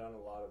 I haven't done a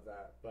lot of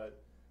that,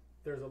 but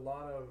there's a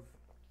lot of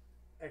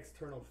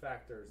external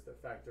factors that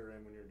factor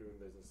in when you're doing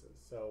businesses.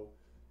 So,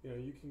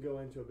 you can go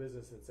into a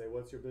business and say,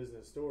 what's your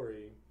business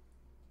story?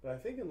 But I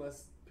think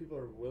unless people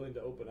are willing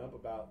to open up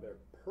about their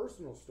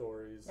personal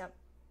stories,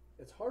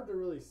 it's hard to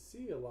really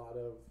see a lot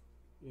of,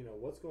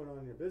 what's going on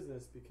in your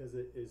business because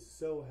it is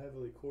so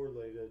heavily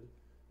correlated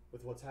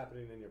with what's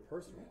happening in your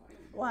personal life.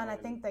 Well, and I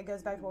think that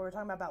goes back to what we were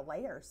talking about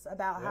layers,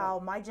 about how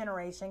my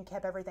generation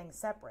kept everything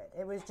separate.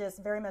 It was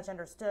just very much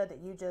understood that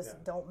you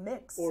just don't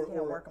mix work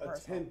and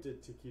personal.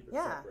 Attempted to keep it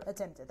separate.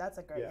 Attempted. That's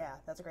a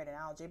great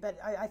analogy. But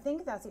I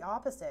think that's the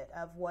opposite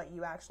of what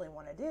you actually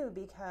want to do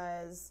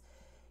because,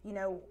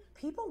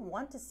 people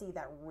want to see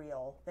that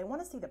real. They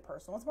want to see the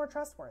personal. It's more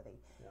trustworthy.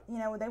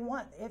 Yeah. They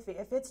want, if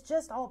it's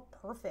just all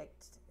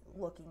perfect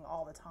looking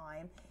all the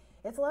time,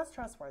 it's less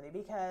trustworthy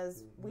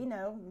because we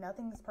know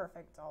nothing's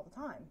perfect all the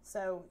time.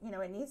 So,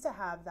 it needs to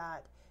have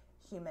that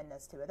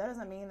humanness to it. That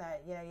doesn't mean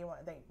that, you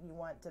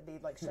want to be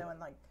like showing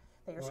like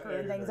that you're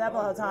screwing things up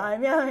all the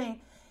time.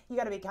 You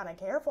got to be kind of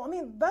careful.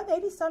 But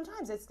maybe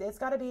sometimes it's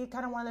got to be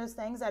kind of one of those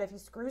things that if you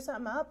screw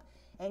something up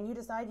and you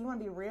decide you want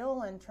to be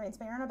real and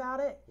transparent about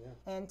it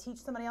and teach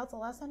somebody else a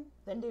lesson,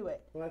 then do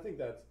it. Well, I think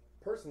that's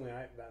personally,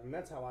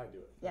 that's how I do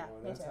it. Yeah,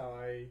 and that's how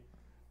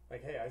I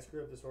like, hey, I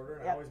screwed up this order,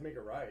 and Yep. I always make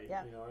it right.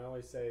 Yep. You know, I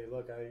always say,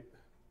 look,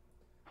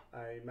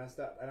 I messed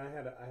up, and I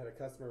had a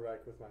customer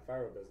like with my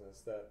fire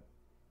business that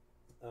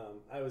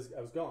I was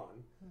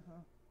gone.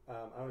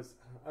 I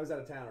was out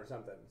of town or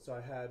something, so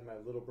I had my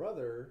little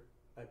brother.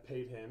 I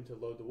paid him to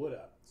load the wood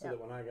up so that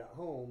when I got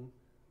home,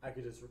 I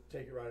could just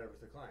take it right over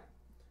to the client.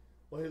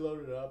 Well, he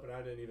loaded it up, and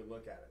I didn't even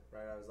look at it.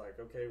 Right, I was like,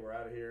 okay, we're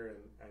out of here,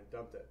 and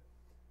dumped it.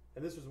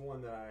 And this was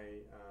one that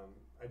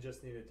I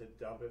just needed to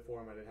dump it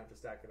for him. I didn't have to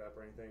stack it up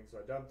or anything, so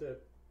I dumped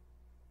it.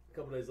 A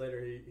couple days later,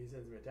 he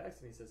sends me a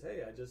text and he says,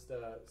 hey, I just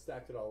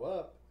stacked it all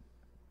up,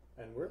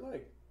 and we're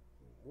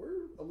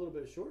a little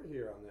bit short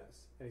here on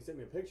this. And he sent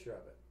me a picture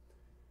of it.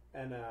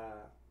 And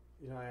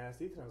you know, I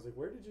asked Ethan, I was like,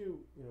 where did you,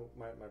 you know,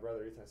 my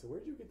brother Ethan, I said, where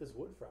did you get this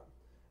wood from?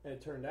 And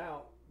it turned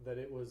out that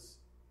it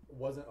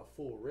wasn't a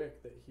full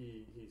rick that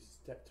he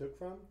took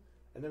from,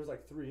 and there was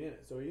like 3 in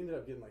it. So he ended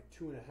up getting like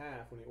 2.5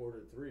 when he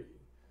ordered 3.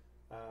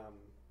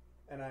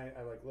 And I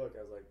like, look,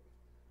 I was like,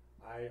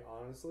 I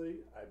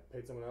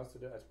paid someone else to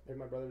do it. I paid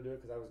my brother to do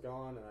it because I was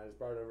gone, and I just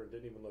brought it over and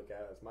didn't even look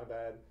at it. It's my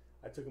bad.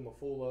 I took him a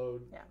full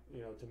load,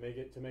 you know, to make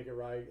it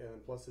right,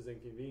 and plus his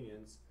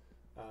inconvenience.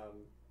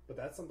 But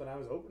that's something I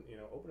was open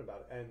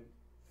about. And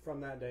from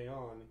that day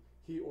on,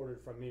 he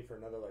ordered from me for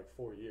another like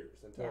 4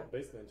 years until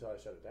I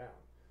shut it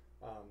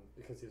down.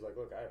 Because he's like,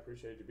 look, I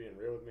appreciate you being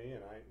real with me,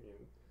 and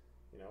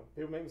you know,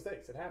 people make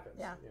mistakes. It happens.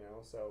 Yeah. You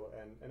know, so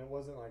and it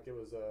wasn't like it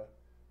was a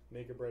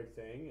make or break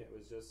thing. It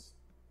was just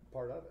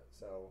part of it.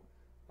 So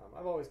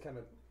I've always kind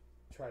of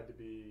tried to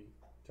be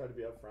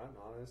upfront and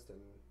honest, and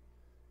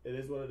it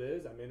is what it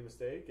is. I made a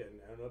mistake and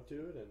own up to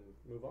it and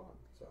move on.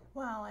 So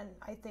well, and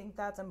I think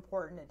that's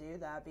important to do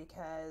that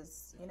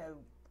because, you know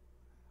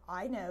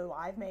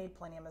I've made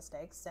plenty of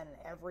mistakes, and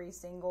every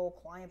single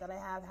client that I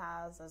have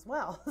has as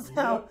well.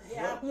 So,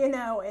 you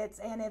know,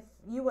 and if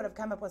you would have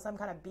come up with some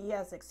kind of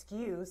BS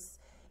excuse,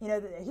 you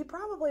know, he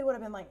probably would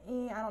have been like,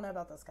 I don't know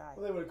about this guy.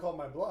 Well, they would have called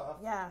my bluff.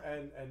 Yeah.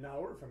 And not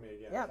order from me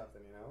again or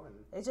something, you know.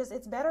 And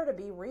it's better to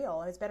be real,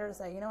 and it's better to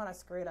say, you know what, I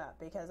screwed up,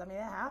 because I mean,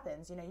 it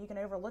happens. You know, you can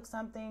overlook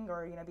something,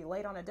 or, you know, be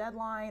late on a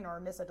deadline,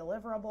 or miss a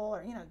deliverable,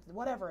 or, you know,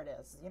 whatever it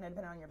is, you know,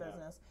 depending on your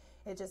business.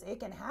 It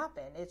can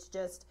happen. It's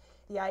just,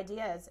 the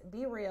idea is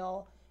be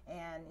real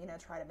and, you know,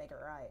 try to make it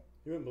right.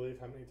 You wouldn't believe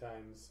how many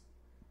times,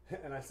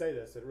 and I say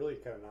this, it really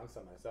kind of knocks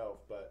on myself,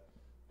 but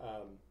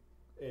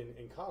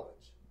in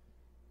college,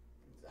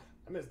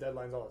 I miss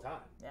deadlines all the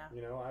time. Yeah.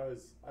 You know, I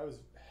was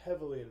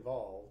heavily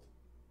involved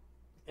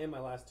in my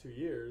last 2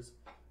 years.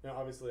 You know,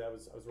 obviously I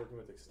was working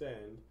with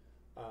Extend,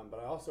 but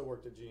I also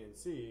worked at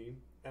GNC,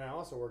 and I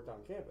also worked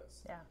on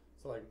campus. Yeah.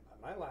 So like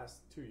my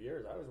last 2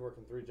 years, I was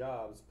working 3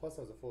 jobs, plus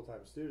I was a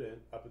full-time student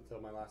up until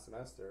my last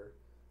semester.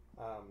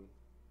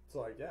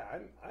 So like, yeah,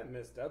 I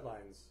miss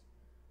deadlines.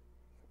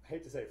 I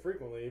hate to say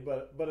frequently,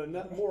 but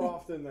more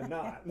often than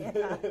not.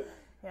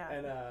 Yeah.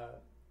 And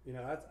you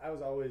know, I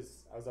was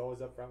always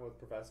upfront with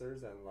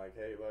professors, and like,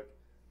 hey, look,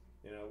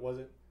 you know, it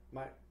wasn't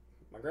my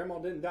grandma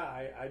didn't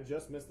die. I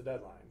just missed the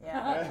deadline.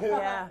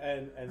 Yeah.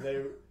 And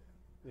they,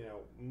 you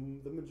know,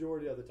 the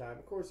majority of the time,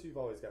 of course, you've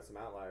always got some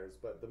outliers,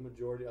 but the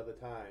majority of the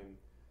time,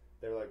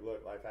 they were like,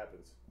 look, life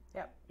happens.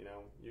 Yep. You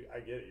know,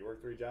 I get it. You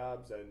work 3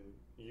 jobs and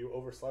you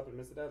overslept and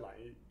missed the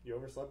deadline. You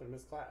overslept and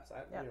missed class.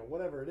 You know,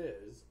 whatever it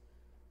is,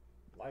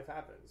 life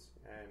happens.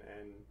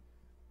 And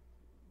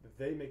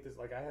they make this,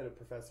 like, I had a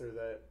professor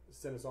that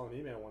sent us all an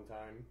email one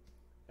time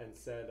and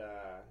said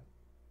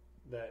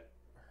that,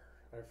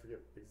 I forget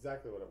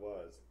exactly what it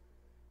was,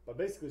 but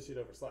basically she'd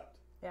overslept.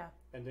 Yeah.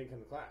 And didn't come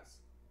to class.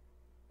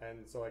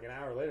 And so like an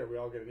hour later, we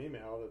all get an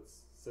email that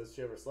says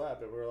she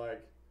overslept, and we're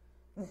like,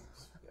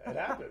 it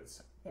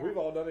happens. Yeah. We've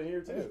all done it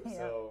here too.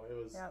 So it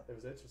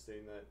was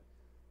interesting that,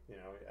 you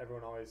know,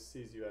 everyone always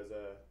sees you as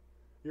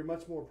you're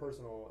much more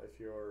personal if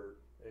you're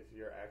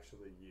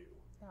actually you.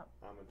 Yep.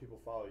 And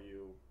people follow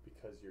you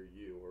because you're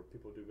you, or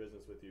people do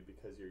business with you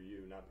because you're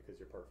you, not because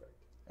you're perfect.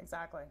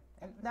 Exactly.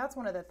 And that's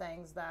one of the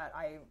things that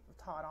I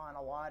taught on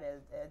a lot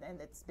is, and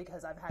it's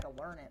because I've had to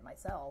learn it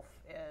myself,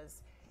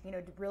 is, you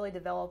know, really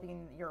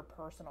developing your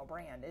personal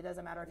brand. It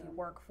doesn't matter if you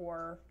work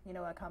for, you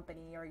know, a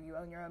company, or you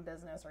own your own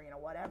business, or, you know,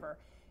 whatever.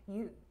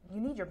 You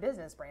need your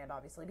business brand,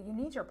 obviously, but you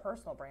need your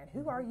personal brand.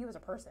 Who are you as a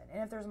person?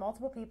 And if there's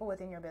multiple people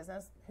within your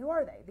business, who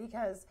are they?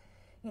 Because,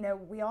 you know,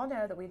 we all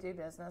know that we do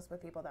business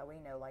with people that we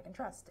know, like, and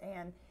trust.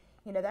 And,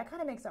 you know, that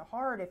kind of makes it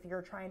hard if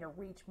you're trying to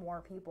reach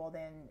more people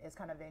than is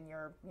kind of in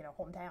your, you know,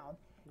 hometown.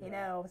 You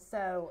know,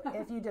 so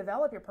if you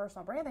develop your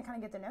personal brand, they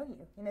kind of get to know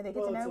you. You know, they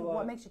get to know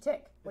what makes you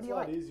tick. What do you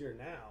like? It's a lot easier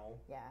now.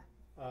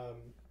 Yeah.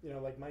 You know,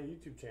 like my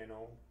YouTube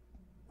channel,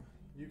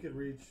 you could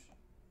reach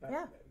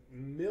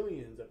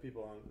millions of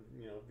people on,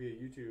 you know, via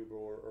YouTube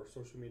or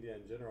social media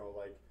in general.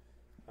 Like,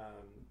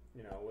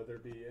 you know, whether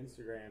it be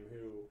Instagram,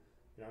 who,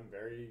 you know, I'm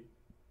very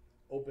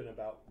open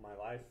about my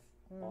life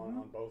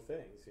on both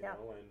things, you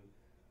know, and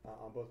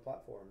on both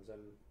platforms. And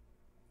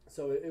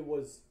so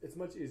it's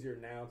much easier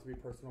now to be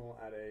personal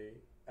at a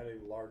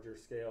larger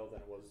scale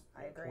than it was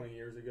 20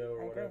 years ago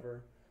or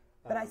whatever.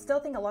 But I still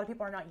think a lot of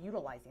people are not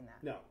utilizing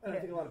that. No, and I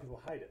think a lot of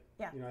people hide it.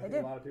 Yeah, you know, I think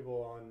a lot of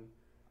people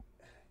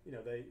you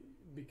know,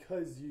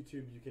 because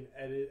YouTube, you can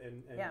edit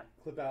and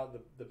clip out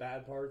the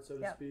bad parts, so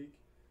to speak.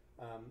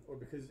 Or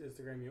because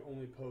Instagram, you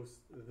only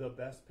post the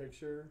best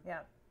picture. Yeah.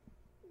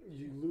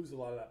 You lose a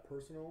lot of that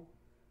personal.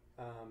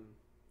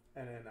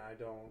 And then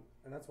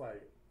and that's why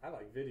I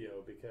like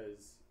video,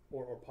 because,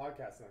 or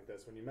podcasting like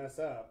this, when you mess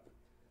up,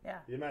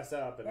 you mess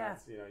up, and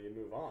that's, you know, you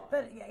move on.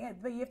 But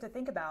you have to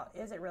think about,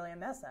 is it really a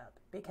mess up?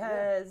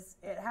 Because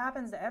it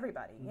happens to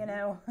everybody. You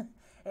know,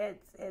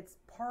 it's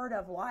part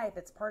of life.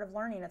 It's part of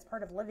learning. It's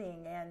part of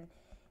living. And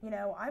you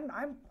know,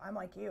 I'm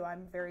like you.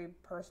 I'm very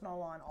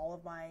personal on all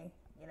of my,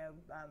 you know,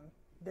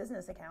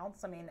 business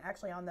accounts. I mean,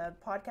 actually, on the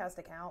podcast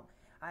account,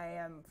 I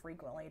am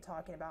frequently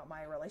talking about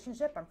my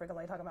relationship. I'm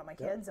frequently talking about my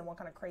kids and what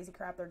kind of crazy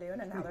crap they're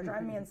doing and how they're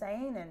driving me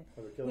insane, and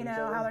you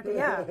know how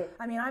they're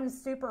I mean, I'm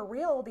super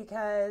real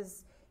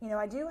because, you know,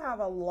 I do have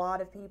a lot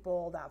of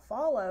people that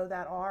follow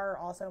that are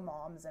also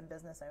moms and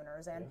business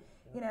owners, and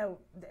you know,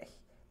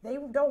 they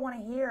don't want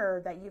to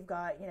hear that you've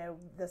got, you know,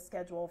 the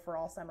schedule for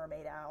all summer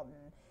made out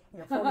and, you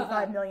know,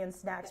 45 million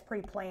snacks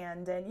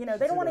pre-planned, and you know,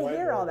 they don't want to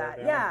hear all that.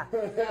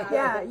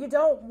 Yeah, you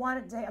don't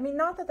want it to. I mean,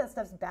 not that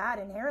stuff's bad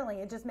inherently.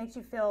 It just makes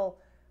you feel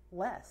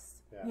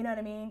less. Yeah. You know what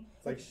I mean?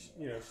 It's like,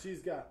 you know,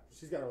 she's got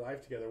her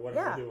life together. What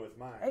am I doing with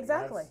mine?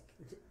 Exactly.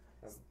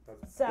 That's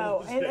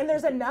so, and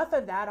there's enough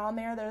of that on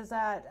there. There's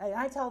that.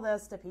 I tell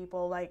this to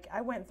people. Like,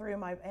 I went through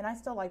and I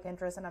still like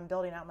Pinterest, and I'm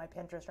building out my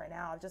Pinterest right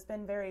now. I've just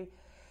been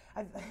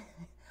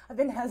I've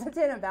been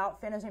hesitant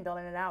about finishing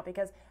building it out,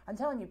 because I'm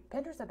telling you,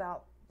 Pinterest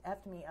about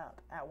effed me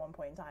up at one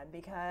point in time,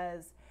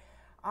 because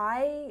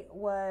I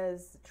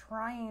was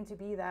trying to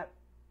be that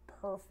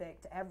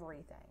perfect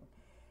everything,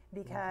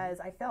 because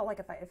I felt like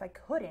if I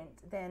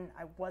couldn't, then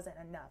I wasn't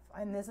enough.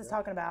 And this is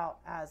talking about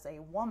as a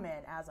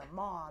woman, as a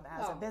mom,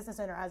 as a business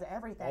owner, as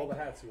everything. All the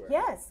hats you wear.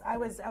 Yes, I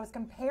was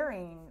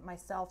comparing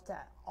myself to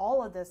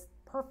all of this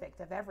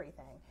perfect of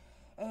everything.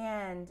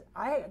 And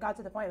I got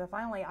to the point that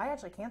finally I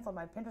actually canceled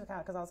my Pinterest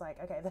account, because I was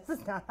like, okay, this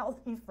is not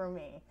healthy for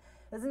me.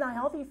 This is not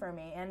healthy for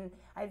me. And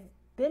I've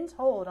been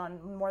told on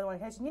more than one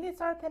occasion, you need to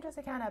start a Pinterest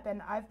account up.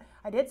 And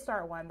I did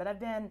start one, but I've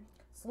been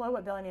slow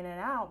at building it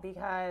out,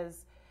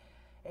 because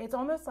it's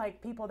almost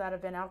like people that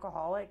have been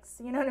alcoholics,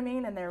 you know what I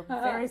mean? And they're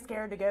very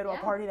scared to go to a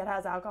party that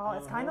has alcohol.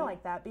 It's kind of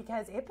like that,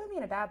 because it put me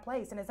in a bad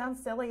place. And it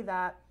sounds silly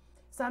that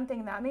I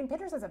mean,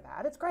 Pinterest isn't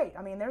bad. It's great.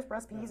 I mean, there's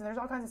recipes and there's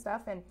all kinds of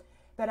stuff.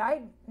 But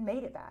I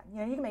made it bad. You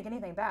know, you can make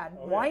anything bad.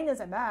 Wine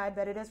isn't bad,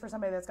 but it is for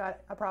somebody that's got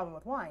a problem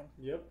with wine.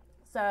 Yep.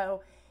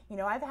 So, you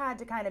know, I've had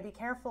to kind of be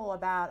careful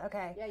about,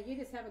 okay. Yeah, you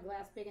just have a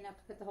glass big enough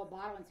to put the whole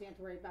bottle in, so you don't have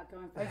to worry about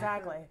going for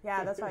Exactly.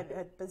 Yeah, that's right.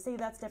 But see,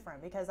 that's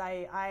different, because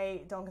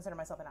I don't consider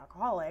myself an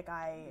alcoholic.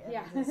 I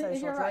am a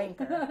social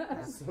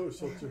drinker.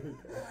 Social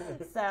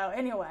drinker. So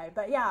anyway,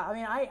 but yeah, I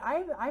mean,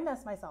 I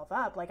messed myself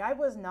up. Like, I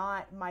was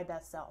not my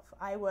best self.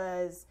 I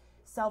was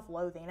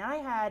self-loathing. I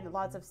had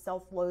lots of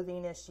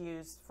self-loathing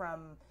issues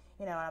from,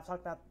 you know, and I've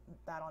talked about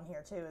that on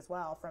here too as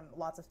well, from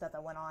lots of stuff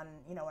that went on,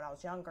 you know, when I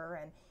was younger.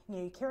 And, you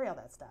know, you carry all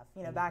that stuff,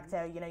 you know, back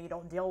to, you know, you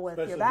don't deal with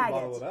your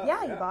baggage.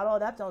 You bottle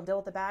it up, don't deal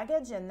with the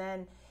baggage. And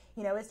then,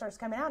 you know, it starts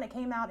coming out. And it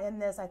came out in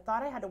this, I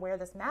thought I had to wear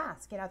this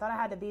mask. You know, I thought I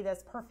had to be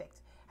this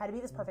perfect.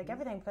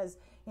 Everything, because,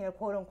 you know,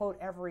 quote unquote,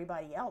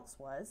 everybody else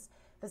was.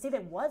 But see, they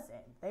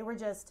wasn't. They were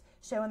just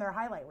showing their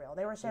highlight reel.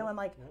 They were showing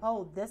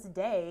oh, this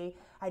day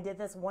I did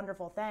this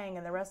wonderful thing,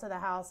 and the rest of the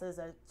house is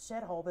a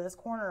shithole, but this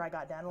corner I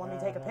got done. Let me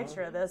take a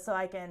picture of this so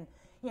I can,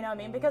 you know what I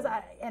mean? Because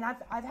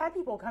I've had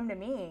people come to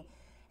me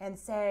and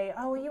say,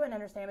 oh, well, you wouldn't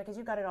understand because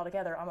you've got it all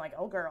together. I'm like,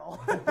 oh,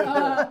 girl.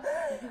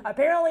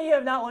 Apparently you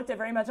have not looked at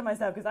very much of my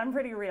stuff, because I'm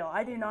pretty real.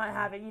 I do not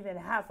have it even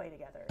halfway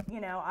together. You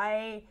know,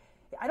 I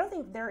don't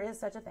think there is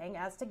such a thing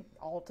as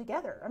all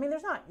together. I mean,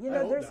 there's not. You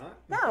know, there's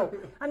no.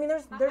 I mean,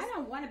 there's. I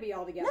don't want to be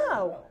all together.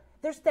 No,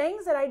 there's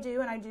things that I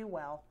do and I do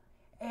well,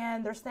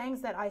 and there's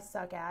things that I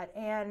suck at,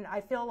 and I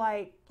feel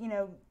like, you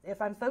know,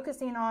 if I'm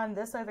focusing on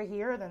this over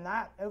here, then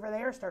that over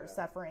there starts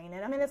suffering.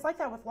 And I mean, it's like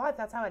that with life.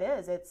 That's how it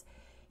is. It's,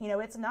 you know,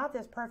 it's not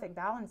this perfect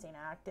balancing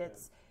act.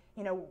 It's,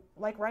 you know,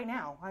 like right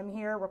now, I'm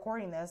here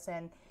recording this,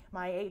 and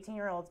my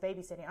 18-year-old's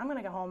babysitting. I'm going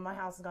to go home. My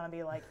house is going to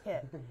be like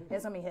hit.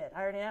 It's going to be hit.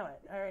 I already know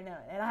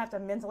it. And I have to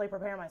mentally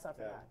prepare myself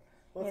for that.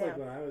 Well, it's like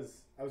when I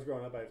was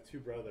growing up, I have two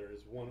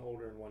brothers, one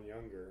older and one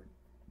younger.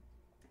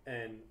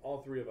 And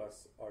all three of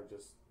us are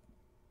just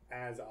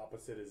as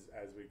opposite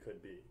as we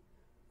could be.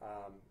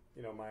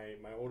 You know,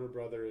 my older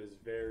brother is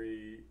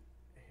very,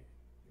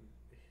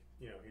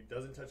 you know, he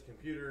doesn't touch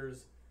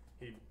computers.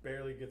 He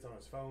barely gets on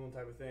his phone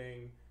type of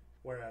thing.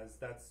 Whereas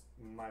that's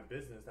my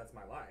business. That's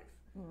my life.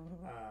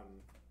 Mm-hmm.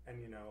 And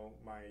you know,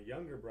 my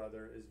younger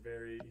brother is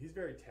he's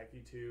very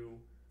techie too.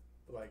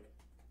 Like,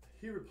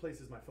 he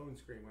replaces my phone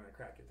screen when I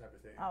crack it type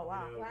of thing. Oh,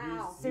 wow. You know,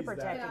 Wow. Super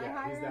techie.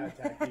 Yeah, he's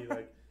that techie.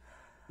 Like,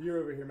 you're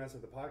over here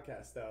messing with the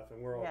podcast stuff,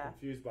 and we're all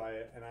confused by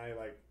it. And I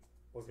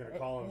was going to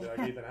call him and be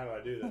like, Ethan, how do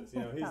I do this?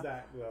 You know, he's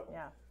that level.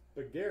 Yeah.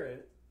 But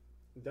Garrett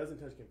doesn't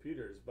touch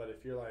computers. But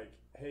if you're like,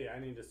 hey, I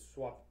need to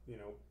swap, you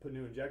know, put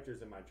new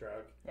injectors in my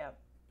truck.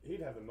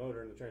 He'd have the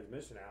motor and the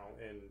transmission out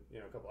in, you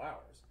know, a couple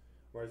hours.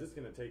 Whereas it's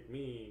going to take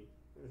me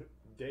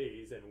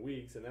days and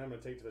weeks, and then I'm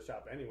going to take it to the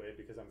shop anyway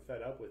because I'm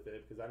fed up with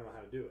it because I don't know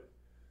how to do it.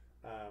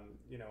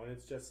 And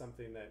it's just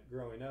something that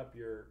growing up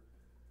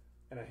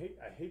and I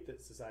hate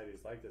that society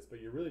is like this,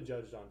 but you're really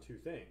judged on two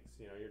things.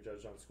 You're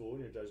judged on school and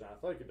you're judged on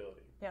athletic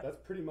ability. Yep. That's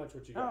pretty much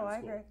what you got in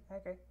school. I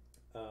agree.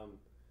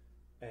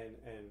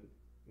 And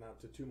not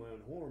to toot my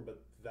own horn,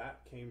 but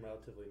that came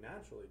relatively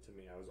naturally to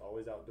me. I was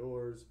always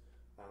outdoors.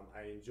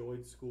 I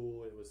enjoyed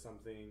school.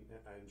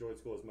 I enjoyed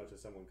school as much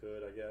as someone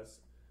could, I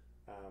guess.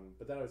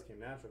 But that always came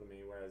natural to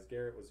me, whereas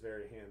Garrett was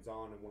very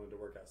hands-on and wanted to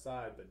work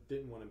outside, but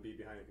didn't want to be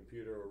behind a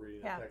computer or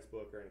reading a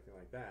textbook or anything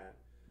like that.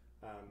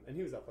 And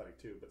he was athletic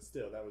too, but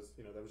still, that was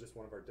just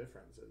one of our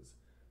differences.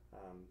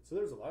 So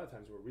there was a lot of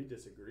times where we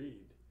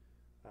disagreed,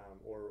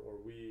 or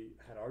we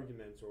had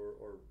arguments,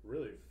 or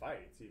really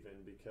fights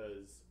even,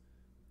 because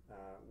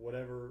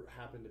whatever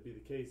happened to be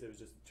the case, it was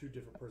just two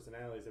different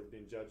personalities that were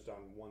being judged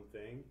on one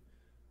thing.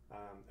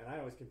 And I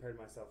always compared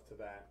myself to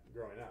that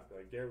growing up.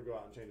 Like, Garrett would go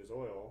out and change his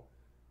oil,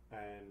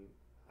 and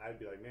I'd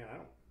be like, man, I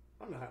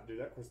don't know how to do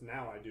that. Of course,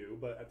 now I do,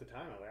 but at the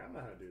time, I was like, I don't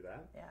know how to do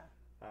that.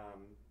 Yeah.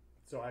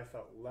 So I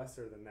felt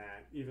lesser than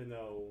that, even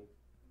though...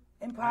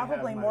 And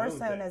probably more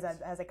so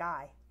as a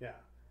guy. Yeah.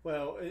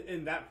 Well,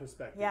 in that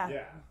perspective,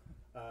 yeah.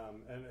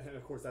 And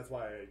of course, that's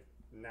why I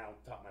now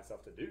taught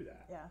myself to do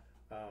that.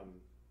 Yeah.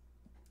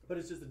 But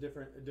it's just a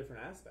different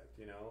aspect,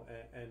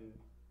 and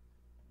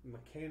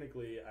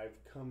mechanically,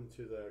 I've come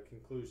to the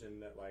conclusion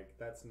that, like,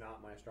 that's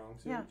not my strong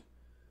suit. Yeah.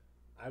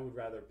 I would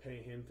rather pay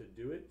him to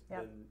do it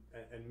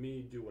and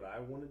me do what I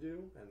want to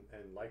do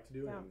and like to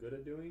do and I'm good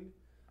at doing.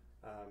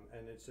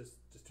 And it's just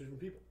two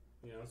different people,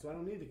 so I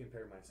don't need to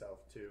compare myself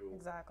to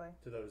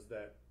those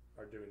that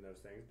are doing those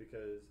things,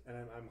 because, and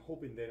I'm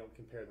hoping they don't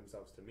compare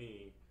themselves to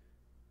me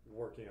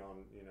working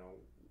on,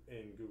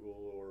 in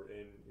Google or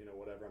in,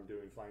 whatever I'm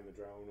doing, flying the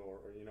drone or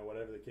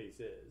whatever the case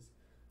is.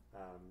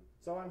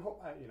 So I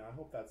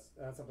hope that's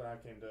something I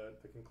came to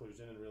the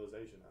conclusion and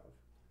realization of.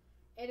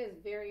 It is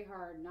very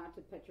hard not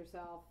to put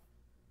yourself,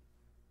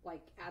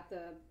 like, at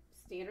the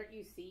standard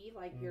you see,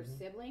 like your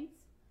siblings.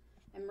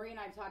 And Marie and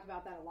I have talked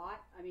about that a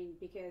lot. I mean,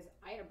 because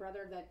I had a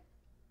brother that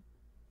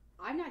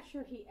I'm not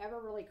sure he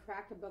ever really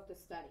cracked a book to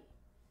study.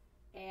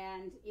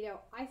 And,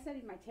 I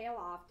studied my tail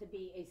off to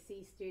be a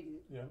C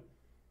student. Yeah.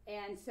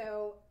 And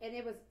so, and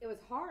it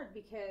was hard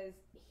because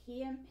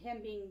him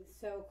being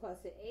so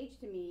close in age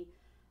to me,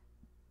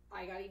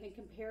 I got even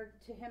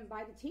compared to him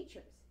by the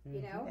teachers,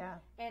 Yeah.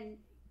 And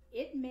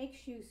it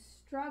makes you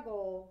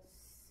struggle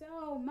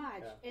so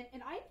much. Yeah.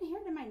 And I even hear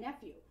it in my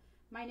nephew.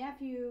 My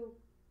nephew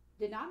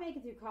did not make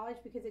it through college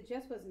because it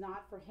just was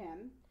not for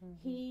him.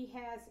 He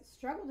has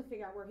struggled to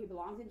figure out where he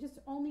belongs and just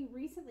only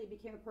recently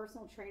became a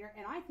personal trainer.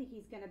 And I think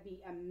he's going to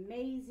be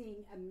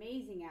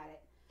amazing at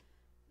it.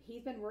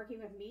 He's been working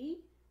with me,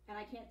 and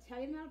I can't tell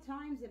you the amount of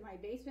times in my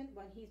basement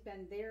when he's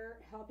been there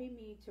helping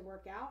me to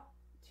work out,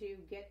 to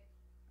get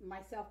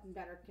myself in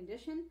better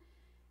condition.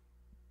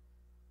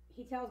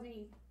 He tells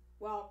me,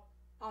 well,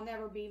 I'll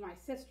never be my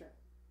sister.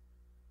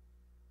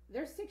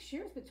 There's 6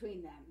 years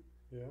between them.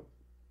 Yeah.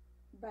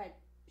 But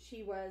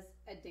she was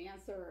a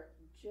dancer,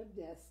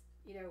 gymnast,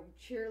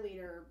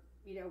 cheerleader,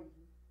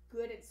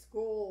 good at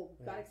school,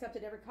 got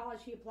accepted every college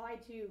she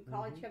applied to.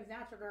 College comes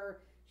natural to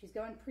her. She's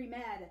going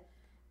pre-med.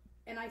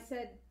 And I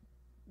said,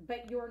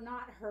 but you're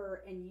not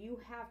her, and you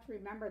have to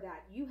remember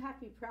that. You have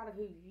to be proud of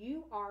who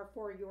you are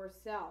for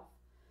yourself.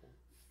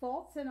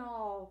 Faults and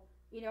all,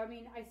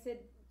 I said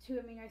to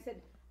him,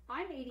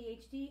 I'm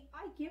ADHD.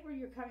 I get where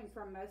you're coming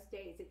from most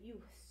days, that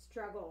you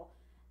struggle.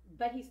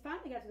 But he's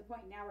finally got to the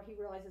point now where he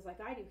realizes, like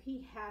I do,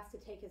 he has to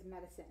take his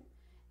medicine.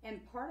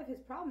 And part of his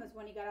problem is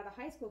when he got out of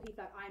high school, he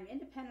thought, I'm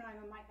independent,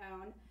 I'm on my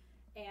own,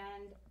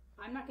 and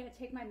I'm not going to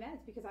take my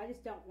meds because I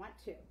just don't want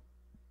to.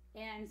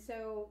 And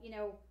so,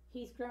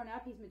 he's grown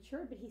up, he's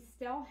matured, but he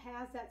still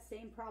has that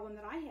same problem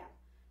that I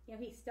have.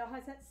 He still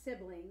has that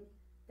sibling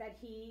that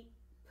he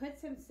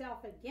puts himself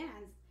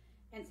against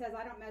and says,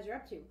 I don't measure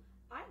up to.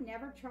 I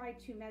never tried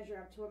to measure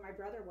up to what my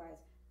brother was.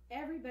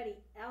 Everybody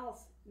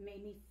else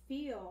made me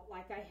feel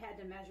like I had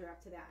to measure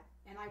up to that.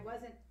 And I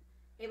wasn't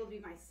able to be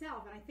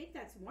myself. And I think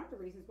that's one of the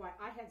reasons why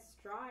I had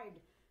strived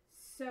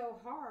so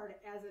hard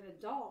as an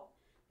adult,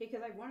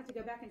 because I wanted to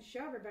go back and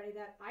show everybody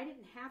that I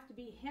didn't have to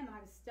be him, and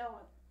I was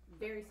still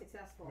very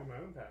successful. On my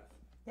own path.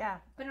 Yeah.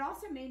 But it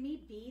also made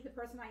me be the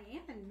person I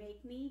am and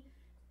make me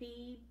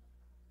be,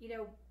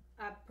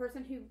 a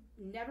person who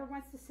never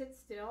wants to sit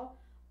still,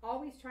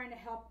 always trying to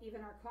help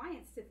even our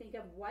clients to think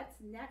of what's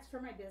next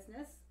for my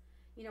business.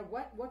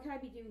 What can I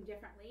be doing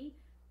differently?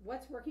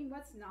 What's working,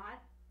 what's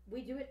not?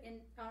 We do it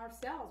on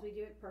ourselves. We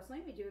do it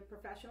personally. We do it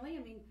professionally.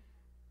 I mean,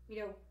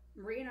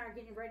 Marie and I are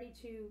getting ready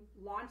to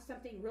launch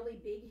something really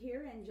big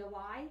here in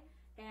July.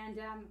 And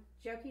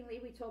jokingly,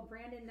 we told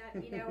Brandon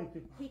that,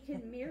 he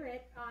can mirror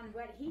it on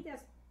what he does,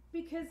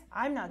 because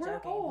I'm not we're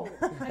joking. Old.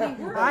 I mean,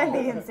 we're I'm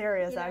old, being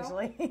serious,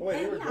 actually.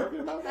 Wait, you were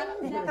joking about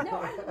that?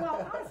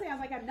 Well, honestly, I was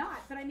like, I'm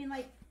not. But I mean,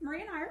 like,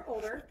 Marie and I are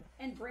older,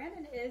 and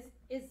Brandon is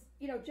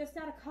just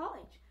out of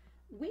college.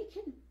 We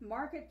can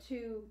market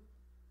to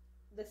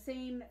the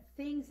same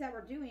things that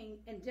we're doing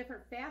in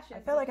different fashions. I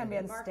feel like I'm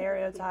being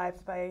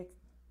stereotyped by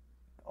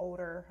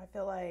older. I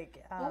feel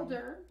like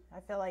older. I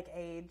feel like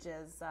age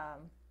is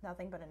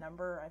nothing but a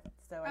number. I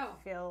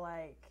feel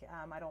like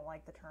I don't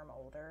like the term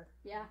older.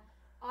 Yeah,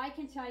 I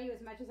can tell you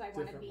as much as I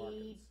want to be.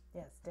 Markets.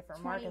 Yes,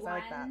 different markets. I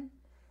like that.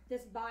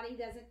 This body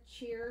doesn't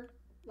cheer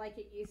like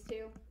it used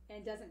to,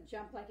 and doesn't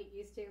jump like it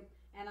used to,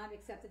 and I've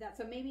accepted that.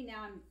 So maybe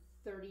now I'm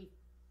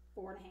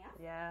 34 and a half.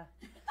 Yeah.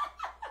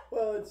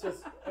 Well, it's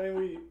just, I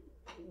mean,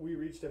 we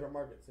reach different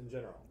markets in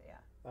general. Yeah.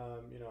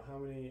 You know, how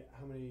many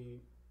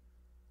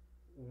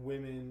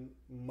women,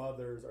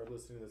 mothers are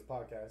listening to this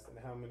podcast, and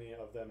how many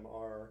of them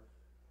are,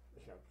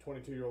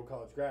 22-year-old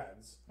college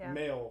grads,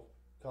 male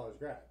college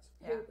grads,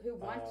 who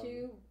want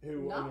to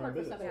who not own work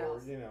their for business, somebody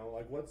else. or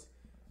like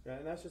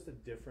and that's just a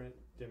different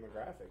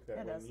demographic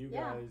that when you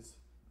Yeah. guys,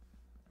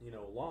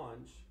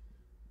 launch,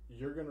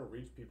 you're going to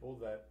reach people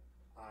that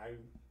I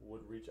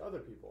would reach other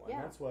people, and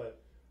that's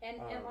what. And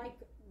like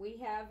we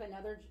have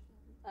another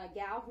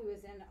gal who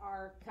is in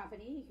our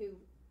company who,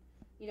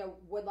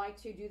 would like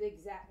to do the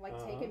exact,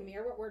 take and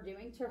mirror what we're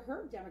doing to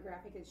her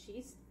demographic, and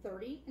she's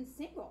 30 and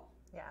single.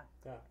 Yeah.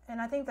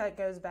 And I think that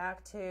goes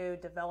back to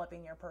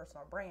developing your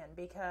personal brand,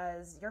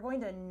 because you're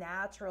going to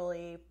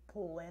naturally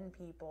pull in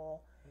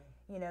people,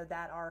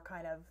 that are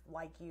kind of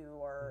like you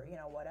or,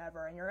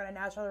 whatever. And you're going to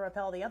naturally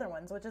repel the other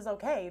ones, which is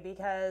okay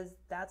because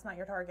that's not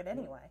your target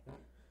anyway.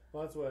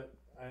 Well, that's what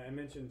I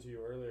mentioned to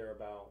you earlier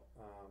about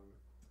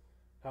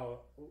how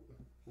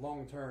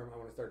long term I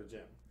want to start a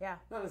gym. Yeah.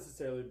 Not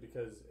necessarily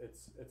because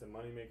it's a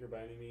moneymaker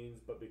by any means,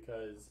 but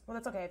because... Well,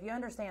 that's okay. If you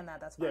understand that,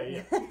 that's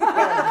fine.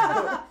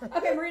 Yeah.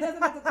 Okay, Marie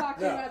doesn't have to talk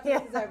to you about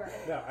this is over.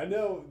 No, I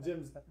know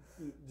gyms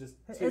just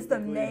it's the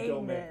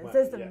maintenance.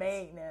 It's the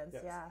maintenance,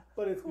 yeah.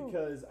 But it's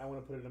because I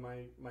want to put it in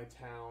my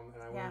town,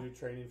 and I want to do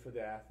training for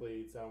the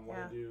athletes. I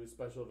want to do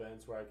special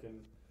events where I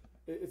can...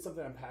 It's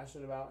something I'm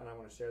passionate about, and I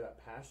want to share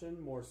that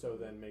passion more so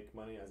than make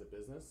money as a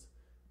business,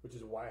 which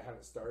is why I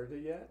haven't started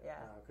it yet. Yeah.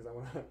 Because I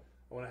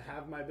want to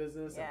have my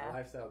business and my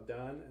lifestyle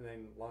done, and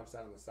then launch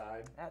that on the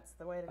side. That's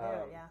the way to do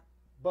it, yeah.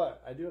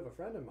 But I do have a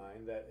friend of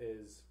mine that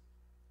is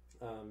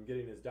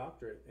getting his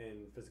doctorate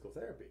in physical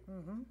therapy.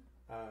 Mm-hmm.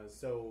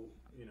 So,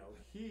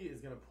 he is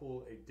going to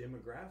pull a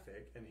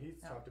demographic, and he's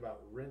talked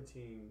about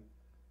renting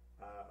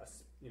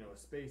a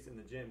space in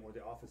the gym or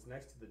the office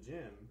next to the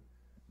gym,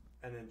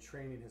 and then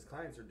training his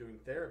clients or doing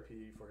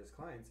therapy for his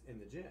clients in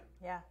the gym.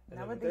 Yeah, and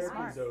that then would when be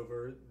smart. therapy's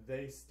over,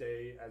 they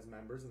stay as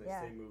members and they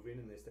stay moving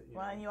and they stay.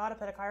 Well, and you ought to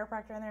put a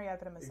chiropractor in there. You ought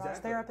to put a massage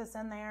therapist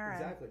in there.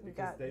 Exactly, and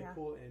because they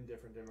pull in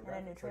different demographics.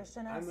 And a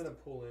nutritionist. I'm going to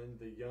pull in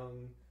the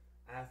young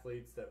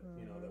athletes that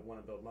that want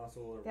to build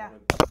muscle or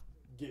want to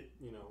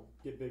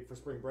get big for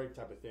spring break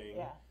type of thing.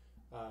 Yeah.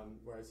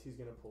 Whereas he's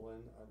going to pull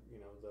in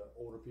the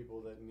older people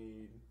that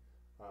need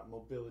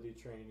mobility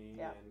training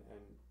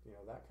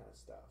and that kind of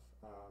stuff.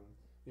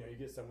 You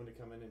get someone to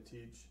come in and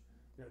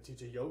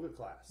teach a yoga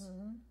class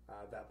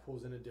that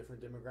pulls in a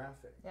different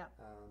demographic. Yeah.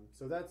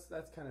 So that's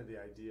kind of the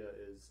idea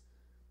is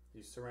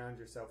you surround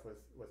yourself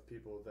with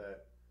people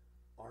that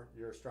aren't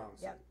your strong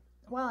suit. Yep.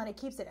 Well, and it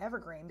keeps it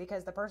evergreen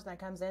because the person that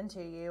comes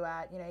into you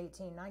at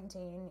 18,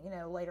 19,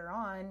 later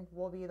on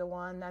will be the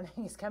one that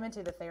he's coming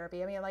to the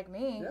therapy. I mean, like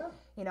me,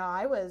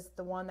 I was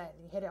the one that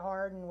hit it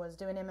hard and was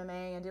doing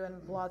MMA and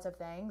doing lots of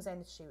things.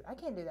 And shoot, I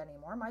can't do that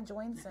anymore. My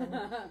joints and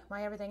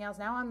my everything else.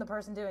 Now I'm the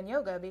person doing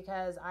yoga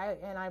because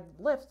I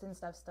lift and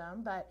stuff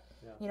some, but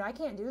I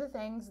can't do the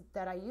things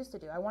that I used to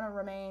do. I want to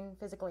remain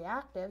physically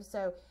active.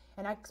 So,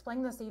 and I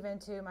explain this even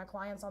to my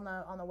clients on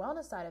the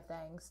wellness side of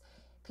things.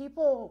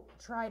 People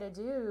try to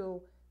do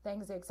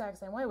things the exact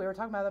same way. We were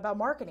talking about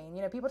marketing.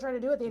 People try to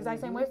do it the exact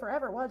same way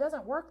forever. Well, it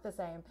doesn't work the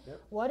same.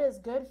 Yep. What is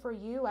good for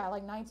you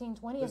at 19,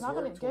 20 is not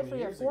going to be good for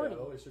you at 40.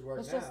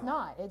 It's just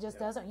not. It just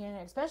doesn't,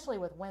 especially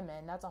with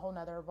women. That's a whole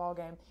nother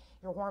ballgame.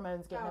 Your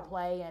hormones get into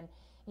play. And,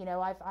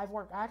 I've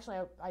worked, actually,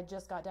 I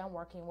just got done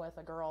working with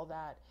a girl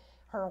that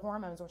her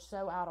hormones were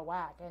so out of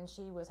whack and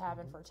she was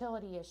having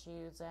fertility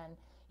issues and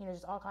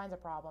just all kinds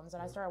of problems.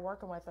 And I started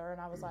working with her and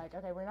I was like,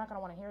 okay, we're not going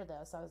to want to hear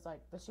this. I was like,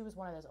 but she was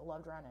one of those that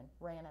loved running,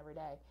 ran every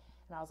day.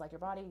 And I was like, your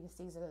body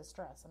sees it as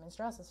stress. I mean,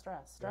 stress is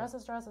stress. Stress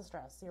is stress is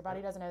stress. Your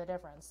body doesn't know the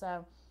difference.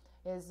 So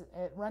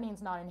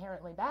running's not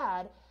inherently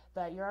bad,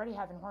 but you're already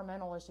having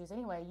hormonal issues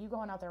anyway. You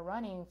going out there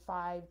running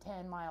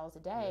 5-10 miles a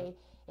day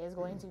is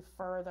going to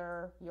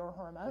further your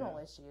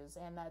hormonal issues.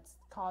 And that's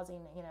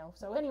causing,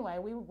 so anyway,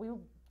 we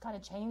kind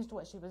of changed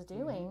what she was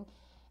doing.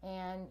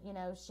 And,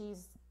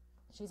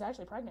 she's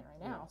actually pregnant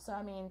right now. So,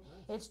 I mean,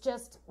 it's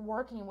just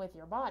working with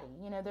your body.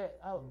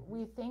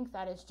 We think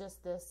that it's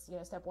just this,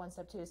 step 1,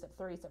 step 2, step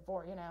 3, step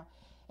 4,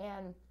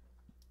 and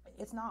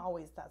it's not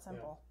always that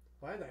simple.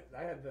 Yeah. Well,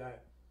 I had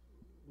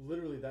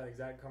literally that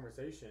exact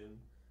conversation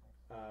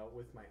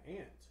with my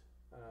aunt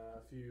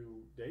a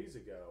few days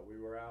ago. We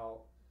were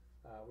out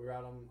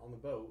on the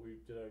boat. We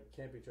did a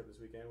camping trip this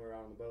weekend. We were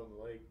out on the boat on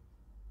the lake.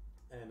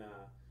 And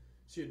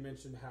she had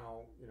mentioned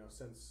how,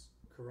 since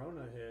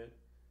Corona hit,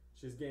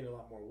 she's gained a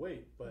lot more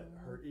weight, but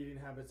her eating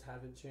habits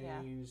haven't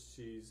changed.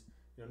 She's,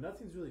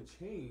 nothing's really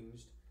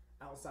changed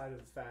outside of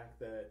the fact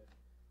that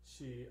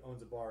she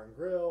owns a bar and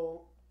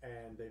grill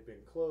and they've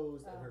been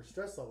closed and her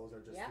stress levels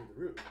are just through the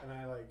roof. And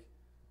I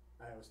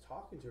was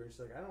talking to her and she's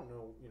like, I don't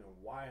know,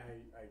 why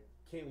I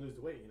can't lose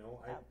the weight,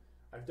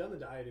 I've done the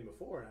dieting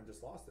before and I've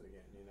just lost it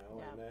again,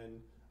 and then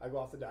I go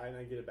off the diet and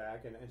I get it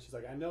back and she's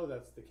like, I know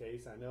that's the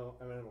case. I'm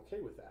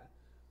okay with that.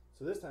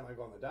 So this time I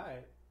go on the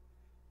diet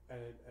and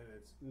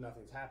it's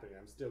nothing's happening.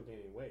 I'm still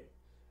gaining weight.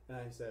 And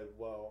I said,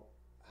 well,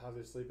 how's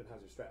your sleep and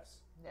how's your stress?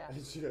 Yeah.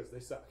 And she goes, they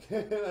suck.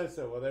 And I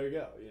said, well, there you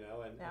go,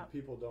 and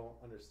people don't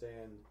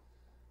understand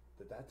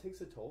that takes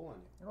a toll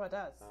on you. Well, it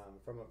does.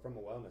 From a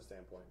wellness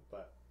standpoint,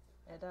 but.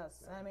 It does.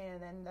 Yeah. I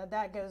mean, and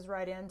that goes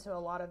right into a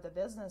lot of the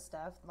business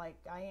stuff. Like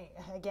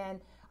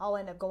I'll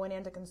end up going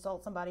in to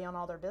consult somebody on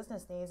all their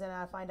business needs, and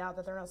I find out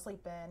that they're not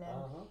sleeping,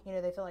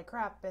 and they feel like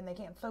crap, and they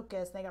can't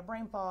focus, and they got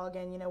brain fog,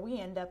 and we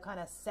end up kind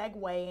of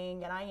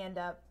segueing, and I end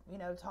up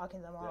talking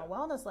to them on a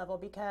wellness level,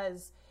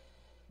 because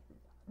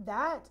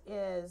that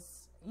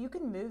is, you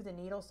can move the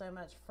needle so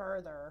much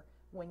further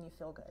when you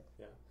feel good.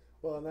 Yeah.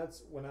 Well, and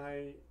that's when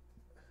I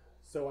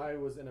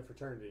was in a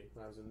fraternity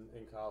when I was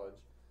in college.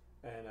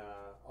 And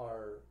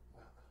our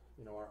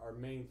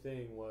main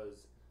thing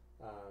was,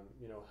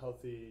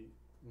 healthy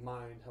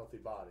mind, healthy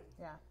body.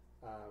 Yeah.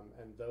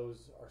 And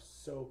those are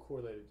so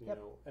correlated,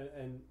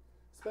 and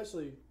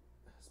especially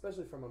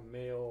from a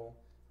male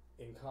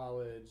in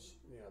college,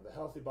 the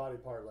healthy body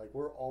part, like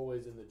we're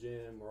always in the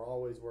gym, we're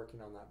always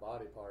working on that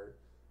body part.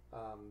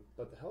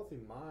 But the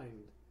healthy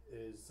mind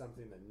is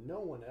something that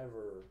no one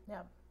ever.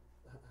 Yeah.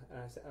 And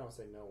I don't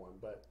say no one,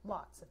 but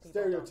lots of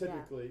people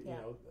stereotypically,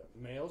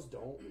 males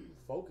don't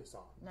focus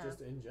on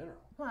just in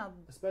general. Well,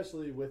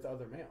 especially with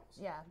other males.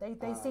 Yeah,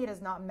 they see it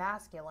as not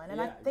masculine,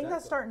 and I think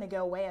that's starting to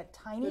go away a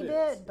tiny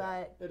bit,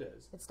 but it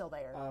is. It's still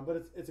there.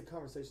 But it's a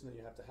conversation that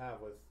you have to have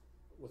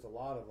with a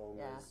lot of them.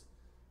 Yeah. Is,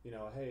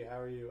 hey, how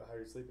are you? How are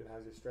you sleeping?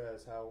 How's your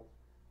stress? How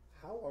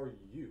are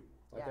you?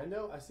 Like I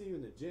know I see you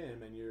in the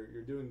gym and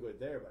you're doing good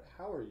there, but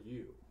how are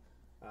you?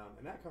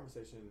 And that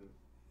conversation.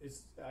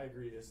 I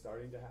agree, it's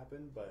starting to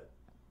happen, but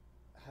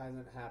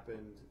hasn't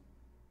happened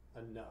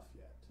enough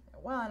yet.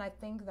 Well, and I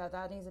think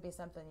that needs to be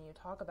something you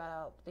talk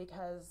about,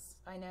 because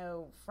I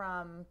know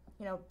from,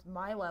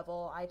 my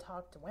level, I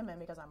talk to women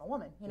because I'm a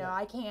woman.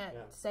 I can't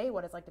say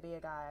what it's like to be a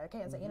guy. I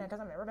can't say, because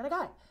I've never been a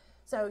guy.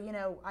 So,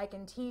 I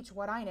can teach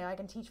what I know. I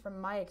can teach from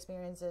my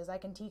experiences. I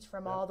can teach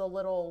from all the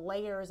little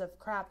layers of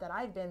crap that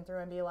I've been through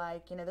and be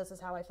like, this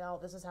is how I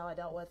felt. This is how I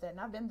dealt with it. And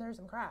I've been through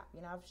some crap.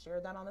 I've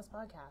shared that on this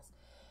podcast.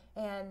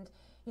 And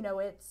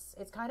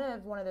it's kind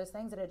of one of those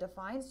things that it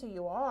defines who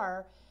you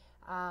are,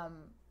 but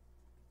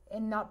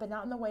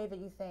not in the way that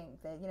you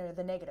think, that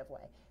the negative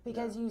way.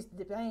 Because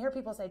I hear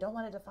people say, "Don't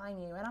let it define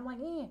you," and I'm like,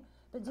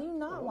 but do you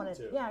not want it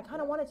to? Yeah, I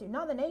kind of want it to,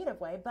 not the negative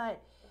way,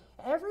 but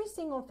every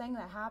single thing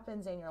that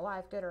happens in your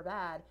life, good or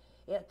bad,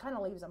 it kind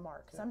of leaves a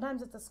mark. Yeah.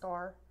 Sometimes it's a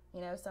scar,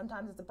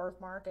 sometimes it's a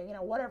birthmark,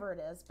 whatever it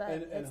is, but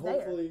and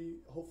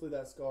hopefully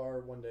that scar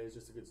one day is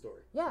just a good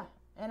story. Yeah,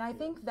 and I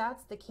think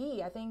that's the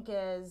key. I think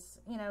is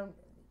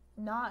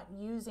not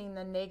using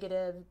the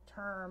negative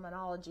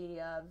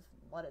terminology of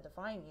let it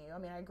define you. I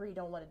mean, I agree,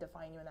 don't let it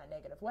define you in that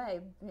negative way.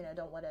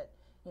 Don't let it,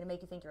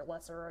 make you think you're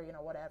lesser or,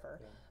 whatever.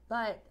 Yeah.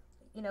 But,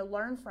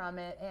 learn from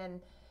it.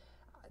 And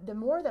the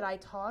more that I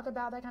talk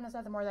about that kind of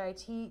stuff, the more that I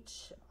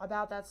teach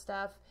about that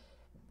stuff,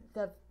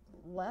 the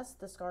less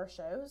the scar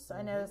shows. Mm-hmm.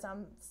 I know it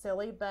sounds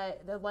silly,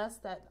 but the less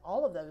that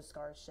all of those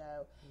scars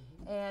show.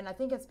 Mm-hmm. And I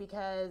think it's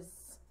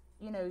because,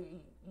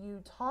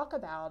 you talk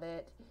about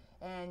it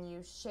and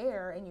you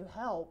share and you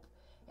help,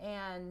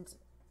 and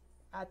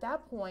at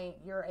that point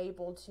you're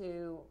able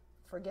to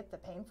forget the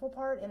painful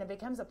part and it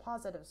becomes a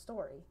positive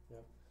story. Yeah,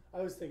 I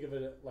always think of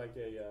it like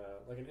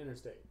an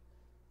interstate,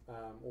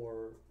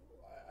 or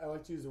I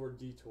like to use the word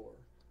detour.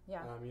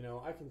 Yeah.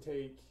 I can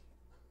take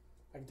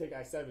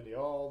I-70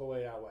 all the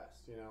way out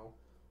west,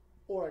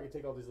 or I could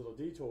take all these little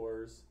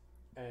detours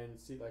and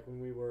see, like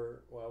when we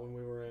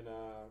were in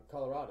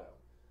Colorado.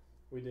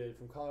 We did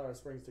from Colorado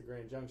Springs to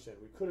Grand Junction.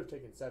 We could have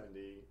taken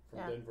 70 from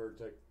Denver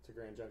to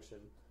Grand Junction,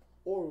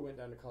 or we went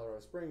down to Colorado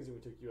Springs and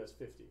we took US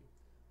 50,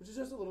 which is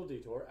just a little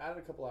detour, added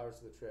a couple hours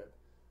to the trip.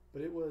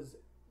 But it was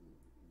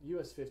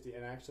US 50,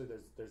 and actually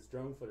there's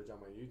drone footage on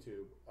my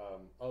YouTube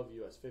of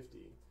US 50,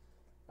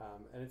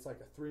 and it's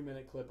like a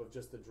 3-minute clip of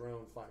just the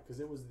drone flying,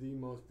 because it was the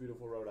most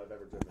beautiful road I've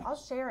ever driven. I'll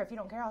share, if you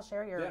don't care, I'll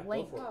share your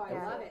link. Oh, I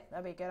love it.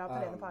 That'd be good. I'll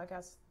put it in the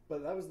podcast.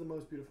 But that was the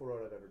most beautiful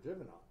road I've ever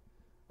driven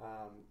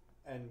on.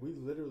 And we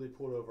literally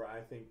pulled over,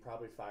 I think,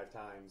 probably 5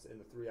 times in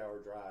the 3-hour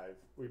drive.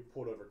 We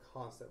pulled over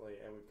constantly,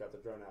 and we've got the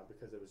drone out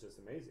because it was just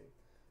amazing.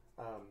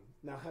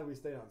 Now, had we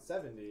stayed on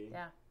 70,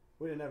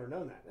 we'd have never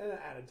known that. And it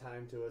added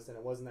time to us, and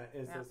it wasn't that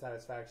instant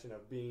satisfaction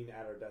of being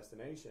at our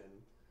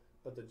destination.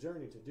 But the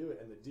journey to do it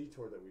and the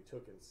detour that we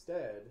took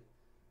instead,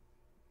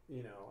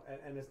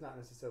 and it's not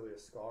necessarily a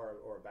scar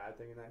or a bad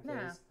thing in that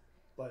case,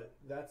 but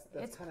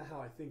that's kind of how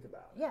I think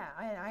about it. Yeah,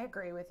 I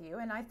agree with you.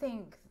 And I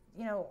think,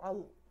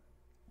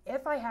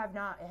 if I had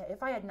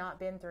not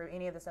been through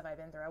any of the stuff I've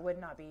been through, I would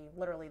not be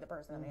literally the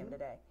person I am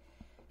today.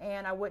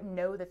 and I wouldn't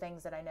know the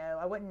things that I know.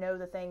 I wouldn't know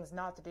the things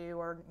not to do,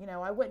 or, you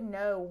know, I wouldn't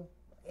know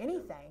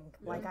anything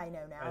like I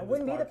know now. And I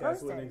wouldn't be the podcast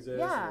person. Wouldn't exist,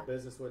 yeah. and the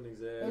business wouldn't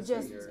exist. It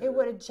just, it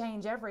would have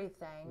changed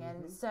everything.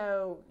 And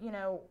so, you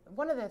know,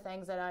 one of the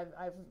things that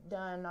I've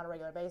done on a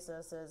regular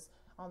basis is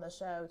on the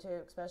show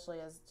too, especially,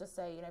 is just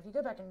say, you know, if you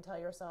go back and tell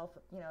yourself,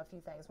 you know, a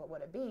few things, what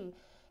would it be?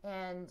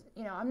 And,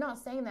 you know, I'm not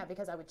saying that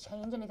because I would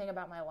change anything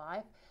about my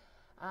life.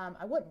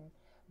 I wouldn't.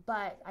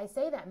 But I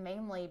say that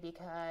mainly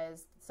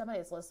because somebody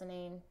that's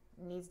listening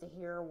needs to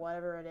hear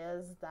whatever it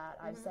is that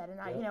I've said. And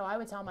I, you know, I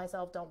would tell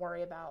myself, don't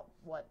worry about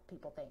what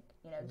people think.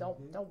 You know,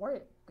 don't worry.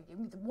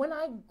 When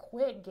I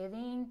quit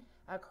giving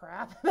a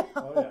crap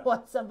about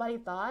what somebody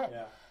thought,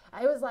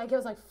 it was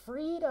like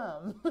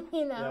freedom.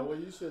 You know. Yeah. Well,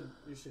 you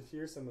should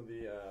hear some of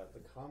the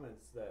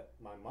comments that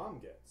my mom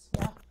gets.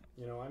 Yeah.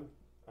 You know, I'm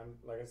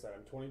like I said,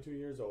 I'm 22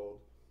 years old,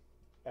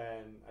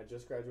 and I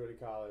just graduated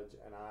college,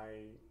 and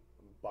I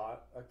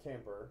bought a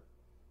camper,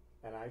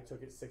 and I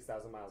took it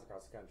 6,000 miles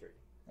across the country.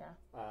 Yeah.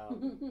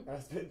 I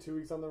spent 2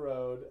 weeks on the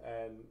road,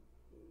 and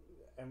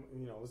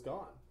you know, it was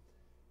gone.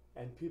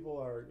 And people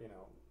are, you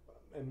know,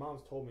 and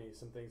mom's told me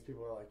some things.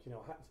 People are like, you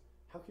know,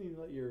 how can you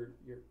let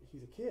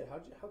he's a kid.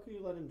 How can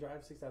you let him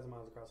drive 6,000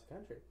 miles across the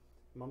country?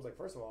 And mom's like,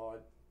 first of all,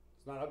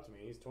 it's not up to me.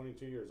 He's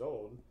 22 years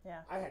old.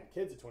 Yeah. I had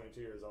kids at 22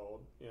 years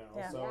old, you know.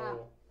 Yeah.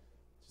 So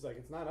she's like,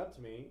 it's not up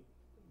to me,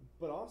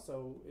 but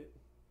also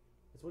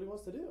it's what he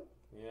wants to do.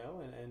 You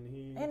know,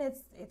 and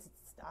it's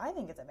I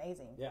think it's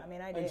amazing. Yeah, I mean,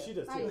 I do. And she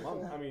does too.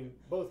 I mean,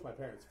 both my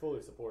parents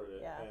fully supported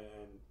it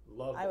and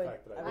love the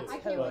fact that I did. I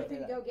can't wait for you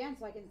to go again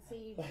so I can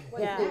see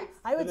what's next.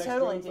 I would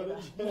totally do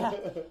that. Yeah.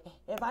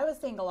 If I was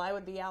single, I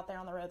would be out there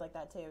on the road like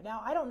that too.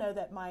 Now, I don't know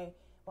that my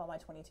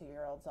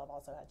 22-year-old self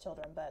also had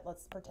children, but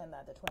let's pretend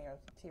that the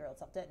 22-year-old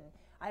self didn't.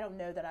 I don't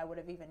know that I would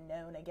have even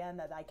known again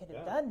that I could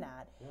have done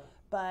that. Yeah.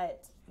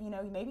 But, you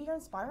know, maybe you're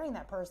inspiring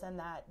that person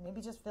that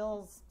maybe just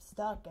feels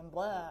stuck and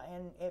blah,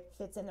 and it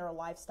fits in their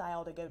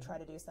lifestyle to go try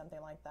to do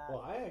something like that.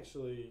 Well,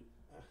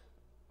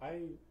 I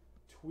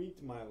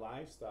tweaked my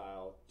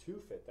lifestyle to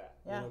fit that.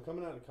 Yeah. You know,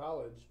 coming out of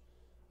college,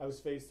 I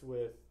was faced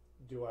with,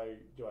 do I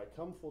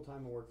come full-time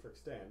and work for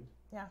Extend?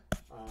 Yeah.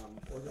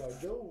 Or do I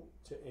go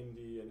to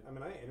Indy? And I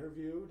mean, I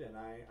interviewed, and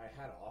I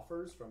had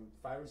offers from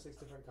 5 or 6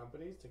 different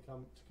companies to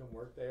come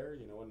work there.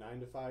 You know, a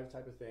 9-to-5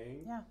 type of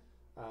thing. Yeah.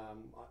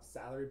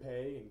 Salary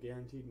pay and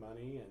guaranteed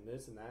money and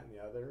this and that and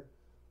the other.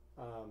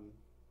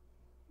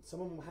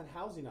 Some of them had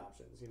housing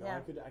options. You know, I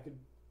could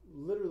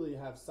literally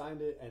have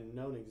signed it and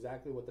known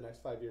exactly what the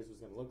next 5 years was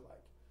going to look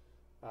like.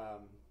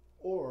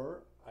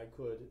 Or I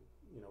could,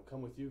 you know,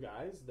 come with you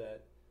guys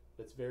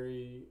that's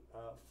very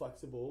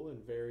flexible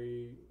and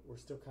we're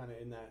still kind of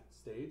in that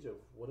stage of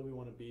what do we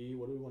want to be,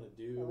 what do we want to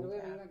do, what do we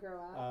want to grow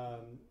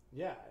up.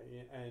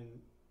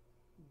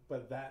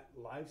 But that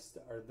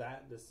lifestyle or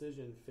that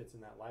decision fits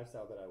in that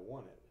lifestyle that I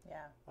wanted.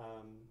 Yeah.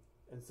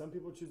 And some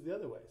people choose the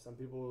other way. Some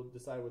people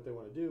decide what they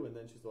want to do and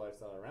then choose the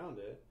lifestyle around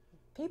it.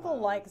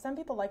 Some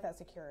people like that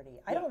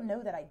security. I don't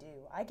know that I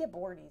do. I get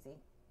bored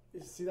easy.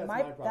 See, that's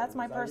my problem. That's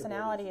my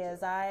personality.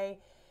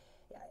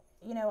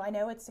 You know, I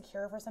know it's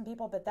secure for some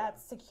people, but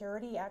that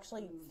security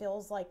actually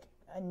feels like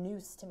a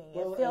noose to me.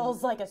 Well, it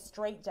feels like a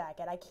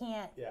straitjacket. I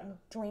can't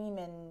dream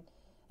and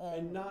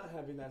not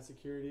having that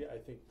security, I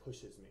think,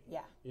 pushes me.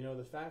 Yeah. You know,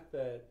 the fact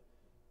that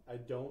I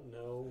don't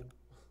know,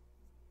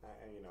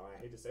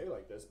 I hate to say it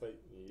like this, but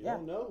you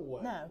don't know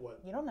what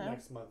you don't know.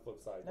 Next month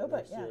looks like,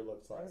 next year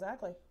looks like.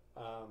 Exactly.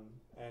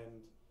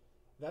 And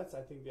that's,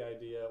 I think, the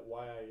idea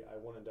why I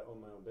wanted to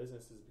own my own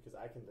business is because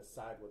I can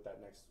decide what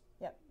that next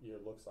year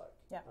looks like.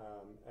 Yeah.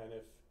 And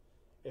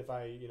if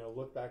I, you know,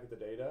 look back at the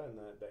data and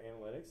the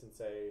analytics and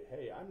say,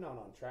 hey, I'm not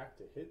on track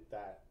to hit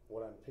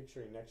what I'm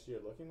picturing next year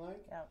looking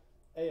like. Yeah.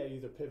 A, I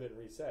either pivot and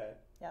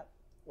reset. Yep.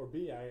 Or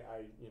B, I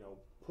you know,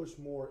 push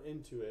more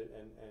into it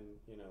and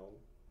you know,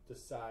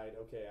 decide,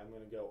 okay, I'm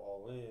going to go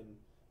all in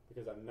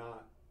because I'm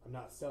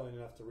not selling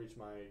enough to reach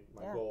my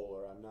goal,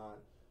 or I'm not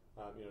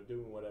you know,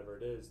 doing whatever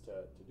it is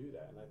to do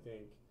that. And I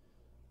think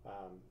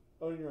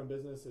owning your own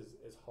business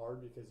is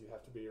hard because you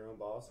have to be your own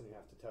boss and you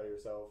have to tell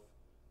yourself,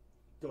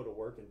 go to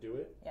work and do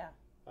it. Yeah.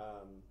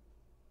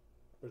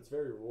 But it's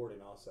very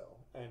rewarding also.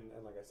 And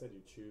like I said,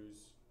 you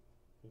choose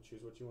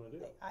what you want to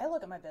do. I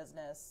look at my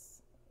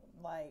business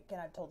like, and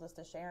I've told this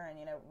to Sharon,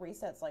 you know,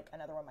 Reset's like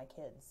another one of my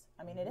kids.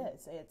 I mean, it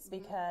is. It's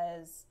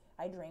because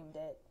I dreamed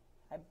it.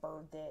 I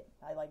birthed it.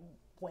 I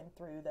went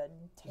through the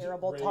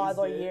terrible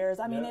toddler years.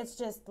 I mean, it's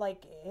just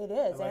like it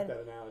is. I like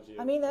that analogy.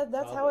 I mean,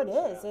 that's how it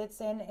is. Yeah.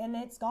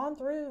 It's gone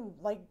through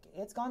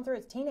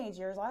its teenage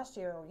years last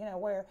year. You know,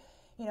 where,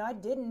 you know, I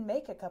didn't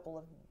make a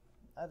couple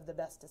of the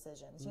best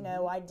decisions. You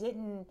know, I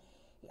didn't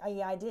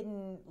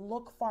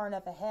look far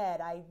enough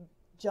ahead. I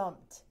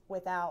jumped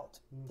without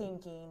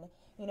thinking.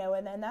 You know,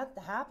 and that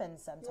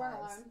happens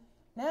sometimes.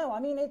 No, I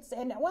mean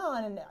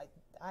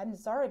I'm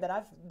sorry, but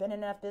I've been in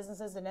enough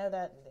businesses to know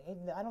that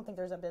I don't think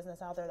there's a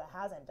business out there that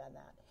hasn't done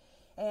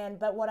that.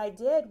 But what I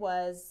did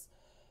was,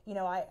 you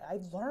know, I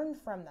learned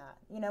from that,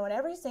 you know, and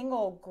every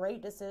single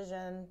great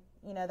decision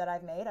that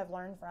I've made, I've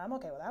learned from.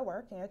 Okay, well, that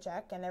worked,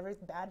 check. And every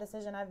bad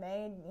decision I've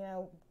made,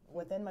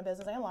 within my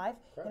business and life,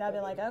 I've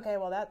been like, okay,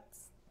 well,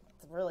 that's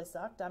really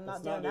sucked. I'm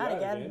not doing that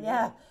again.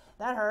 Yeah,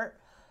 that hurt.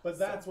 But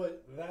that's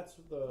what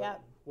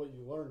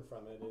you learn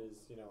from it is,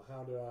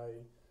 how do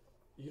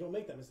you don't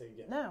make that mistake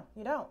again. No,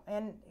 you don't.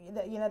 And,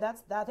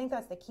 I think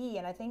that's the key.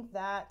 And I think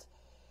that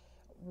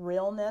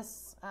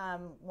realness,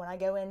 when I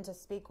go in to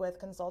speak with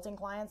consulting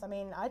clients, I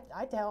mean,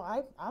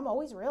 I'm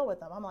always real with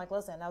them. I'm like,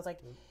 listen, I was like,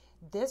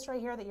 this right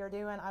here that you're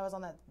doing,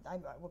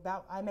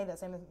 I made that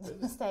same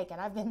mistake,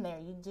 and I've been there.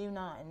 You do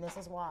not, and this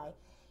is why.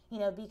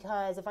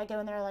 Because if I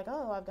go in there like,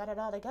 oh, I've got it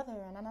all together,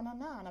 and and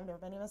I've never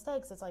made any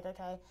mistakes, it's like,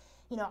 okay,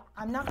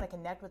 I'm not going to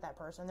connect with that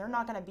person. They're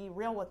not going to be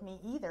real with me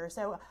either.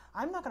 So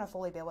I'm not going to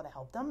fully be able to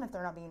help them if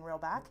they're not being real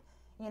back.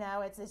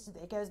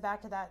 It goes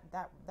back to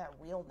that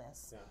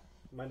realness. Yeah.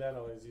 My dad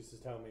always used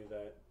to tell me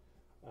that,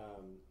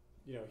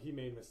 he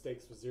made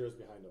mistakes with zeros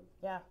behind him.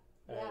 Yeah.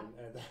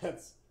 And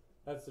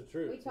that's the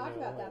truth. We talked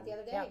about that the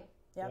other day.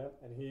 Yep.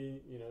 And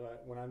he,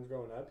 when I'm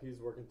growing up, he's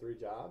working 3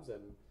 jobs,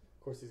 and of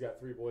course he's got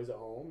 3 boys at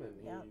home, and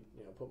he,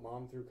 put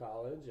mom through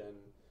college, and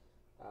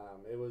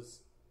it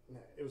was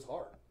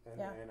hard.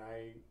 And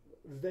I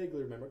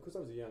vaguely remember, because I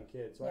was a young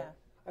kid, so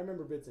I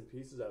remember bits and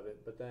pieces of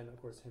it. But then,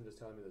 of course, him just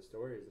telling me the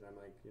stories, and I'm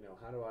like,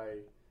 how do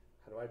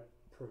I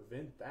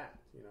prevent that?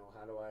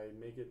 How do I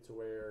make it to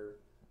where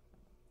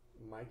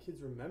my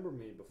kids remember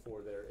me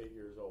before they're 8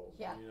 years old?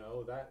 Yeah.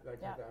 That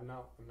kind of, I'm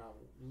not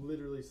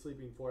literally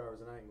sleeping 4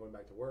 hours a night and going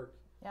back to work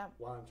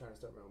while I'm trying to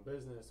start my own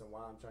business and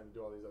while I'm trying to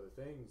do all these other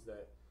things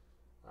that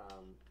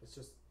it's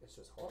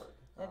just hard.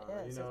 It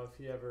is.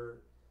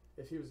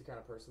 If he was the kind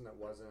of person that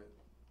wasn't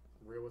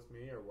real with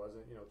me or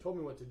wasn't, told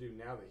me what to do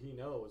now that he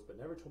knows, but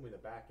never told me the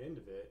back end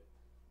of it,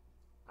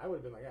 I would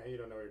have been like, you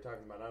don't know what you're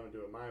talking about. I'm going to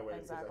do it my way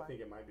because I think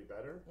it might be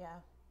better. Yeah.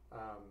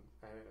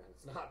 And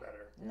it's not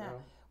better.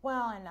 No.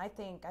 Well, and I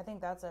think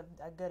that's a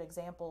good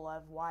example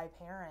of why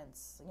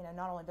parents,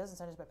 not only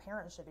business owners, but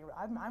parents should be.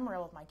 I'm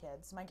real with my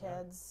kids. My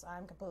kids,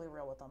 I'm completely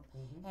real with them.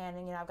 Mm-hmm.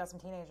 And, I've got some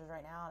teenagers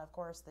right now, and of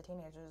course the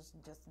teenagers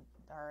just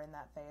are in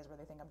that phase where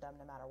they think I'm dumb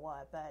no matter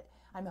what. But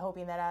I'm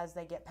hoping that as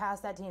they get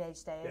past that teenage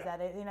stage,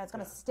 that it's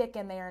going to stick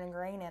in there and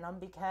ingrain in them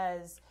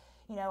because,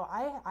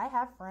 I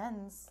have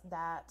friends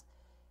that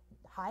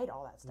hide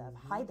all that stuff,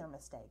 hide their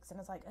mistakes. And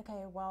it's like,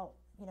 okay, well,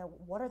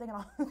 what are they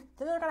going to,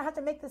 they're going to have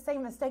to make the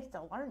same mistake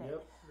to learn it.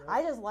 Yep,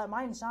 right. I just let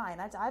mine shine.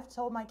 I've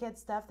told my kids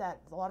stuff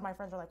that a lot of my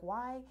friends are like,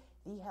 why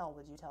the hell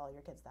would you tell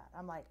your kids that?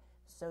 I'm like,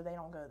 so they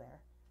don't go there.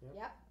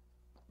 Yep.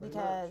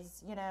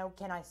 Because,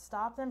 can I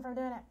stop them from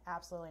doing it?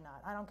 Absolutely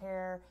not. I don't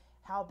care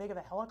how big of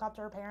a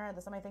helicopter parent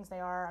that somebody thinks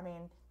they are. I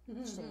mean,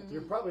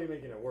 you're probably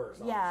making it worse.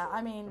 Honestly. Yeah,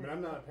 I mean,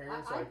 I'm not a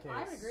parent, so I can't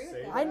I would agree with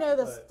say that. I know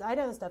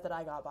the stuff that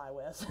I got by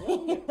with.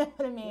 You know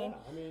what I mean?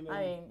 Yeah,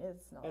 I mean,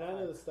 it's not. And I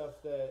know the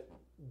stuff that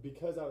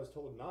because I was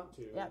told not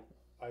to,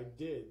 I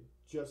did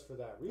just for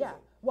that reason. Yeah.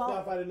 Well,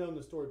 now, if I'd have known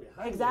the story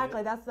behind it,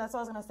 that's what I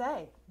was gonna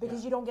say.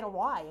 Because you don't get a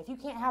why. If you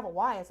can't have a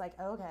why, it's like,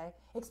 okay.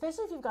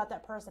 Especially if you've got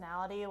that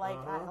personality, like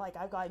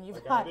I've got, and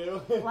you've got,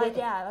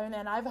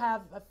 and I've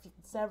have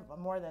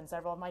more than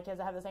several of my kids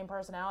that have the same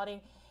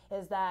personality.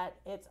 Is that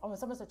it's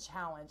almost a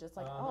challenge. It's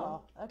like,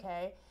 oh,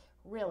 okay,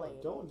 really?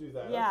 Oh, don't do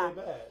that. Yeah,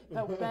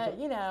 okay, bad.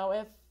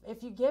 but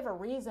if you give a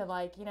reason,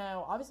 like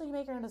obviously you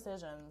make your own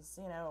decisions,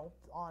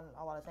 on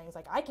a lot of things.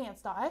 Like I can't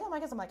stop. I tell my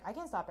kids, I'm like, I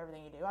can't stop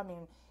everything you do. I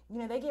mean,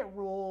 they get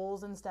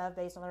rules and stuff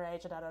based on their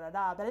age, But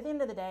at the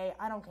end of the day,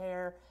 I don't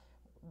care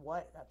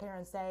what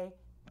parents say.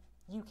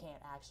 You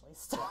can't actually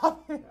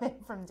stop them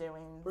from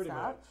doing Pretty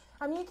stuff. Much.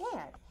 I mean,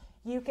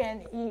 you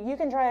can't. You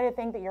can try to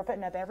think that you're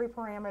putting up every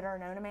parameter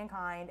known to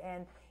mankind,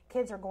 and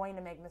kids are going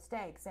to make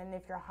mistakes. And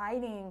if you're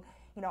hiding,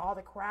 all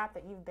the crap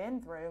that you've been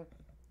through,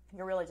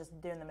 you're really just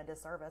doing them a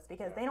disservice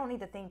because they don't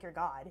need to think you're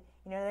God.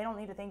 They don't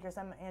need to think you're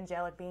some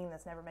angelic being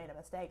that's never made a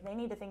mistake. They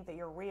need to think that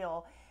you're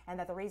real and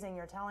that the reason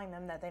you're telling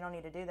them that they don't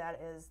need to do that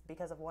is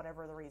because of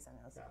whatever the reason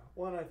is. Yeah.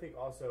 Well, and I think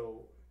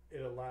also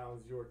it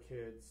allows your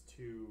kids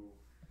to,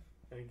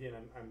 and again,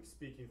 I'm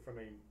speaking from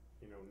a,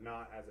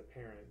 not as a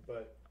parent,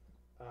 but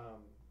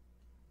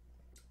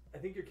I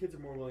think your kids are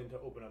more willing to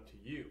open up to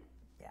you.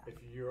 Yeah. If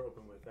you're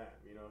open with them,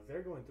 if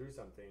they're going through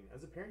something,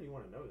 as a parent, you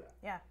want to know that.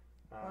 Yeah.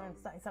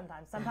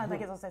 Sometimes my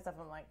kids will say stuff.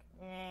 I'm like,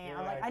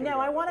 I'm like, I know,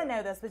 I want to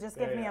know this, but just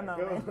give me a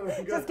moment.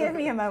 Just give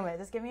me a moment.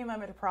 Just give me a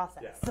moment to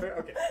process.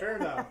 Yeah. Fair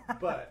enough.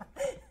 But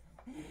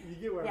you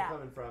get where I'm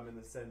coming from in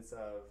the sense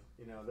of,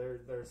 there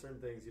are certain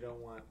things you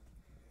don't want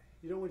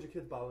your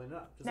kids bottling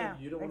up. Just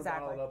like you don't want to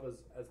bottle it up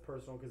as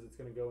personal because it's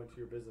going to go into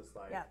your business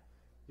life. Yeah.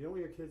 You don't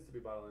want your kids to be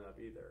bottling up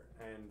either.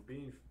 And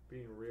being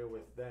real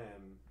with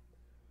them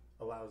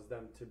allows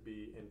them to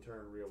be in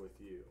turn real with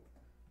you.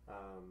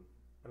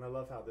 And I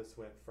love how this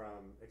went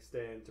from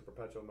extend to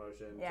perpetual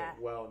motion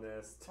to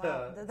wellness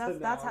to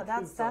that's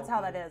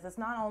how that is. It's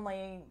not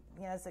only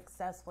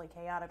successfully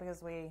chaotic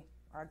because we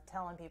are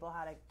telling people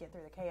how to get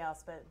through the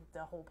chaos, but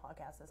the whole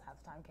podcast is half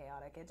the time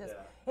chaotic.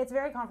 It's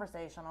very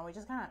conversational. We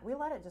just we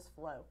let it just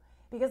flow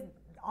because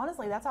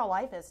honestly, that's how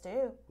life is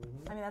too.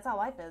 I mean, that's how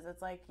life is.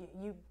 It's like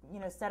you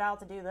set out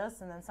to do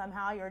this, and then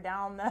somehow you're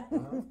down the.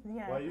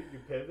 Well, you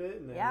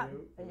pivot and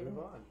then you move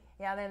on.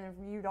 Yeah, then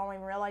you don't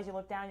even realize you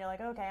look down. You're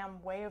like, okay,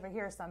 I'm way over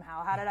here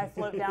somehow. How did I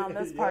float down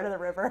this part of the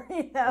river?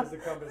 Where's the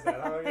compass at?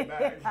 How do I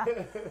get back?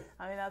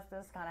 I mean, that's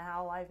just kind of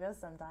how life is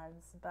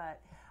sometimes. But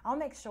I'll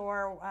make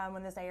sure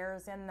when this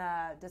airs in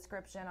the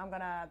description, I'm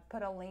going to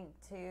put a link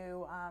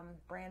to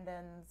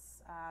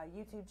Brandon's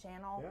YouTube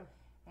channel. Yeah.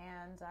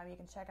 And you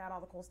can check out all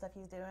the cool stuff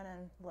he's doing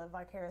and live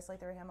vicariously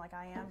through him like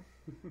I am.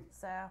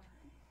 So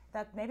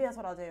maybe that's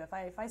what I'll do. If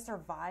I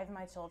survive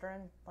my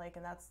children,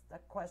 and that's a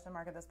question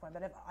mark at this point,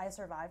 but if I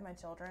survive my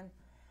children,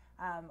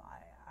 I'm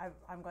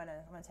gonna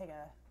take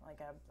I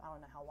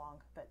don't know how long,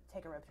 but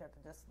take a road trip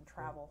and just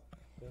travel.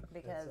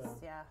 Because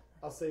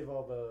I'll save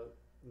all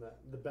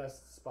the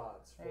best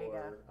spots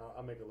for.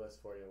 I'll make a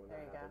list for you when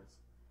that happens.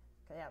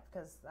 Yeah,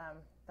 because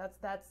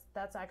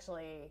that's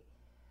actually.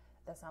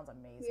 That sounds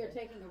amazing. We are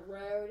taking a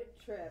road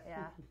trip.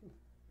 Yeah,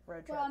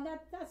 road trip. Well, and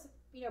that's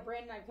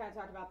Brandon and I kind of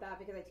talked about that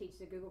because I teach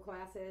the Google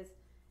classes,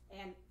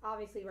 and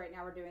obviously right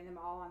now we're doing them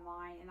all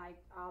online. And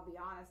I'll be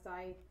honest,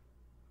 I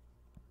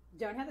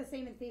don't have the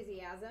same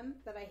enthusiasm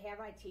that I have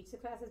when I teach the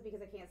classes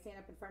because I can't stand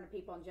up in front of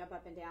people and jump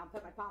up and down,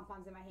 put my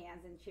pom-poms in my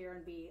hands, and cheer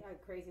and be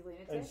a crazy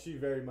lunatic. And she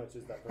very much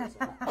is that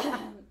person.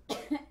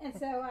 And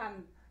so,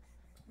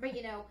 but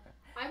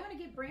I want to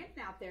get Brandon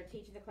out there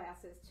teaching the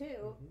classes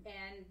too,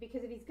 and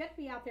because if he's going to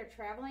be out there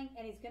traveling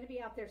and he's going to be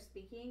out there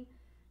speaking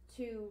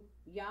to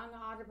young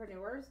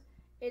entrepreneurs,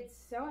 it's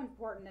so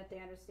important that they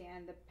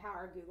understand the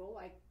power of Google.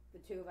 Like the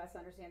two of us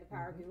understand the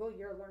power of Google.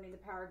 You're learning the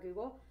power of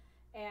Google,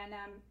 and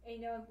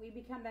we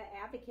become that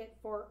advocate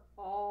for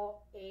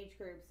all age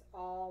groups,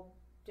 all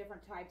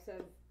different types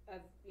of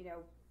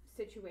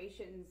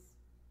situations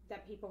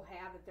that people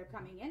have that they're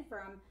coming in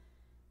from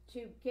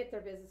to get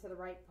their business to the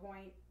right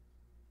point.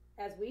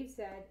 As we've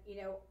said,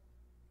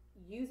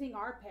 using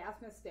our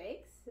past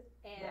mistakes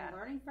and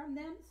learning from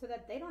them so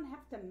that they don't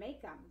have to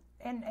make them.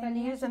 And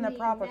using the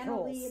proper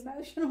tools.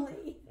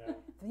 Emotionally.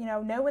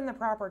 Knowing the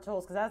proper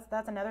tools, because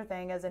that's another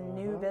thing as a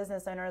new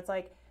business owner. It's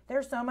like,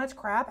 there's so much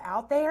crap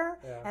out there.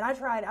 Yeah. And I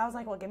was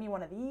like, well, give me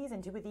one of these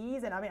and two of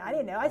these. And I mean, I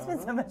didn't know. I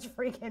spent so much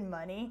freaking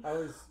money. I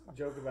always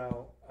joke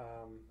about,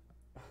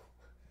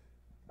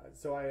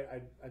 so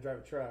I drive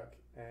a truck.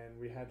 And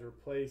we had to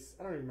replace,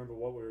 I don't even remember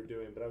what we were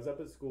doing, but I was up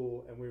at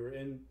school and we were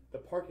in the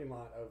parking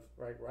lot of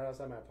right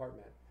outside my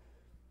apartment.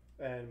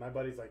 And my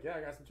buddy's like, yeah,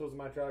 I got some tools in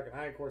my truck. And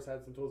I, of course,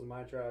 had some tools in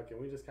my truck. And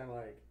we just kind of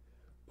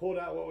pulled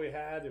out what we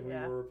had and we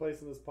were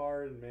replacing this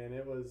part. And man,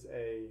 it was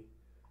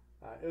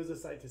a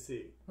sight to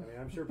see. I mean,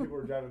 I'm sure people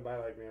were driving by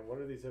like, man, what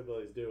are these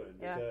hillbillies doing?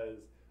 Because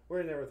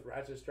we're in there with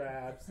ratchet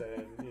straps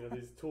and,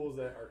 these tools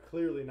that are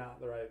clearly not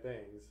the right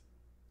things.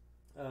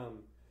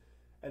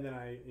 And then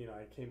I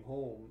came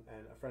home,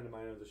 and a friend of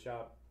mine owns a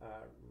shop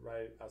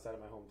right outside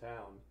of my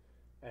hometown,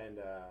 and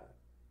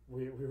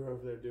we were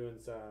over there doing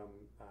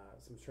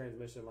some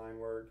transmission line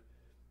work,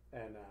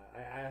 and I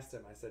asked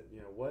him, I said,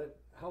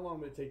 how long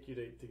would it take you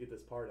to get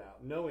this part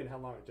out? Knowing how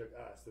long it took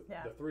us,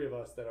 the three of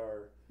us that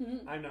are,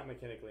 I'm not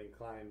mechanically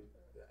inclined,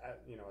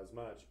 as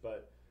much,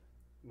 but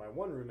my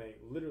one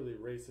roommate literally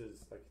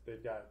races,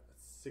 they've got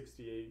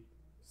 68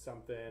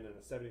 something and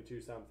a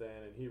 72 something,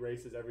 and he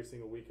races every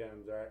single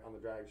weekend on the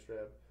drag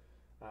strip.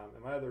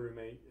 And my other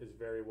roommate is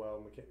very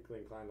well mechanically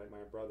inclined, like my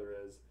brother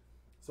is.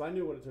 So I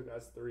knew what it took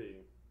us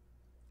three.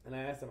 And I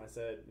asked him, I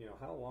said,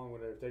 how long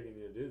would it have taken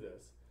you to do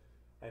this?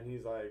 And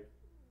he's like,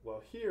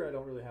 well, here I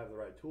don't really have the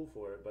right tool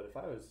for it, but if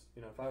I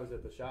was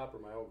at the shop or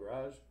my old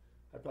garage,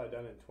 I'd probably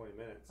done it in 20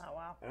 minutes. Oh,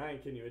 wow. And I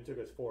ain't kidding you, it took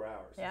us 4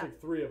 hours. Yeah. It took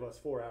three of us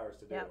 4 hours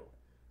to do.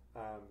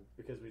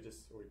 Because we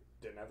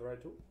didn't have the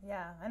right tool.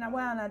 Yeah,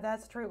 and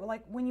that's true.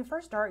 Like when you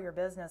first start your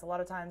business, a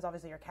lot of times,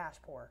 obviously, you're cash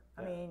poor.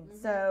 I mean,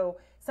 so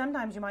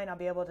sometimes you might not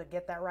be able to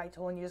get that right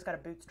tool, and you just got to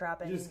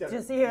bootstrap it and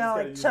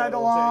just chug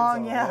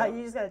along.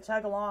 You just got to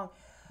chug along.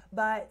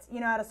 But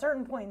at a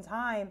certain point in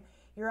time,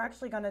 you're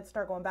actually going to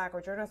start going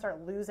backwards. You're going to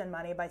start losing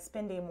money by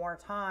spending more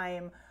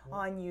time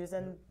on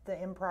using the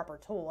improper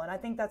tool. And I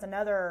think that's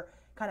another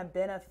kind of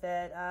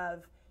benefit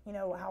of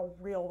how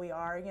real we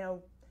are.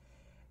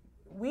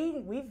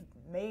 We've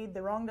made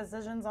the wrong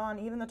decisions on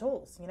even the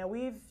tools.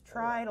 We've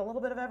tried a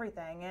little bit of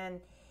everything. And,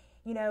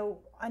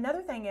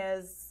 another thing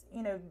is,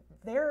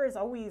 there is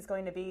always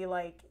going to be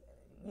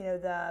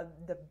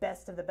the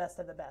best of the best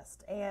of the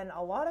best. And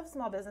a lot of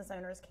small business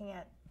owners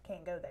can't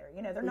go there.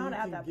 They're not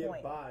at that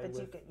point. But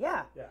you could,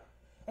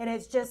 And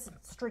it's just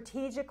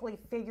strategically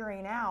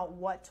figuring out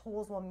what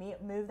tools will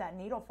move that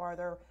needle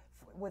farther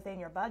within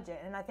your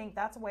budget. And I think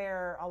that's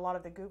where a lot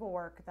of the Google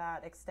work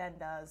that Extend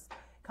does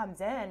comes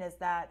in, is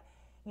that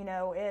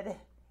it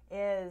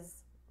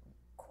is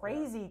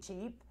crazy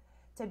cheap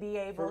to be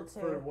able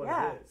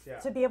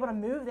to be able to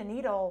move the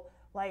needle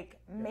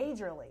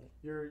majorly.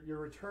 Your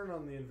return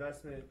on the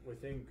investment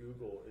within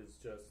Google is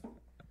just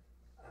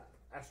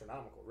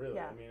astronomical, really.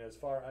 I mean,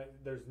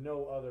 there's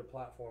no other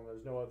platform,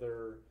 there's no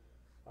other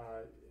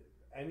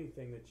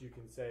anything that you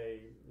can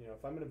say,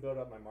 if I'm going to build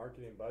up my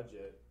marketing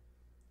budget,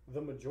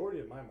 the majority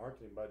of my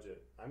marketing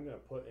budget I'm going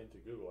to put into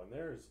Google, and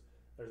there's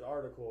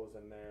articles,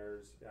 and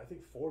I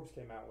think Forbes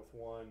came out with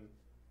one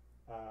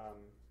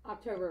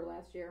October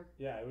last year.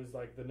 Yeah, it was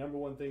like the number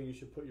one thing you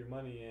should put your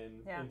money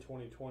in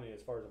 2020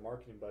 as far as a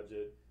marketing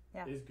budget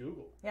is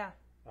Google. Yeah.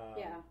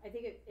 I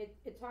think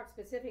it talks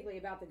specifically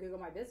about the Google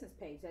My Business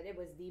page, that it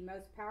was the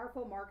most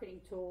powerful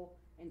marketing tool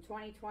in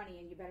 2020,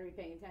 and you better be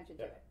paying attention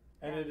to it.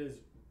 And it is,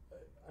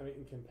 I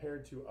mean,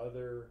 compared to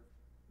other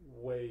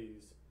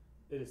ways,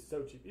 it is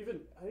so cheap.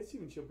 It's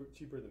even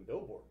cheaper than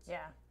billboards.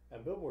 Yeah.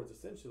 And billboards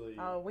essentially.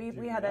 Oh,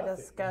 we had a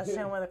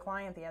discussion with a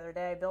client the other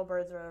day.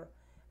 Billboards are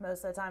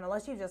most of the time,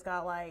 unless you've just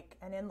got like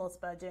an endless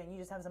budget and you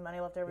just have some money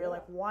left over, you're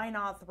like, why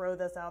not throw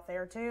this out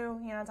there too?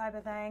 Type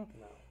of thing.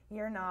 No.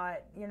 You're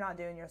not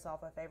doing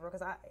yourself a favor,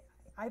 because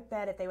I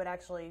bet if they would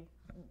actually,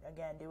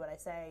 again, do what I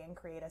say and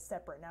create a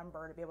separate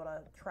number to be able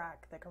to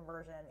track the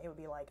conversion, it would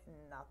be like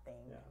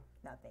nothing. Yeah.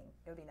 Nothing.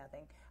 It would be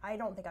nothing. I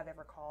don't think I've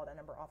ever called a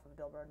number off of a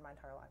billboard in my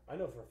entire life. I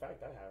know for a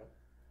fact I haven't.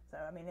 So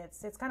I mean,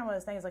 it's kind of one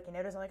of those things like you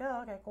notice, like,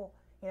 oh, okay, cool,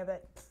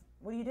 but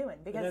what are you doing?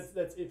 Because and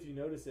that's if you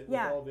notice it with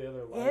all the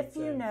other lights.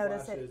 If you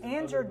notice it,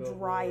 and you're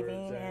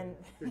driving, and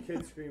your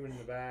kids screaming in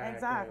the back.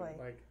 Exactly.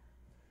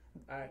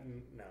 I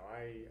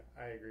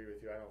agree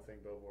with you. I don't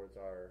think billboards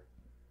are.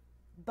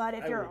 But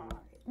if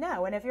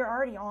if you're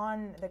already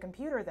on the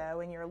computer though,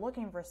 and you're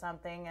looking for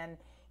something, and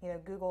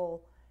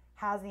Google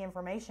has the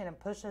information and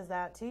pushes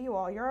that to you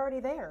all, you're already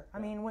there. I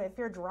mean, if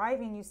you're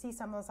driving, you see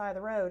something on the side of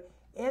the road.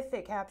 If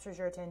it captures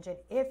your attention,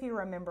 if you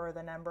remember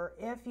the number,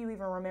 if you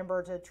even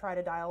remember to try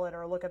to dial it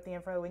or look up the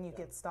info when you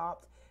get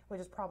stopped, which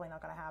is probably not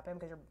going to happen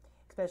because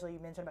especially you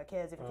mentioned about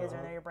kids. If your kids are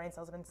in there, your brain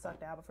cells have been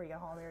sucked out before you get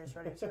home. You're just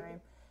ready to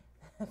scream.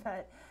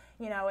 But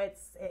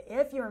it's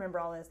if you remember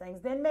all those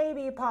things, then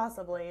maybe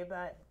possibly.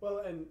 But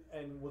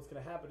and what's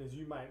going to happen is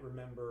you might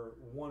remember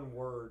one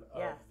word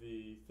of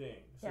the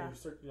thing. So you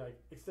search like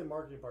Extend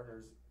Marketing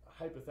Partners,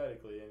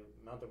 hypothetically, and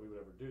not that we would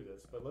ever do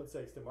this, but let's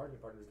say Extend Marketing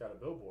Partners got a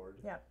billboard.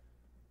 Yeah.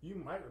 You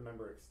might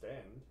remember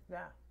Extend.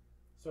 Yeah.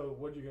 So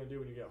what are you going to do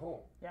when you get home?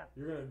 Yeah.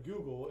 You're going to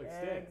Google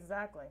Extend.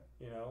 Exactly.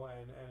 And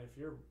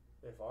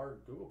if our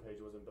Google page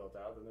wasn't built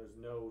out, then there's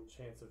no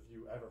chance of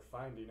you ever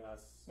finding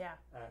us. Yeah.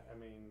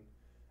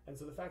 And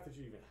so the fact that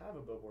you even have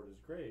a billboard is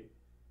great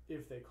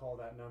if they call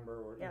that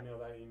number or email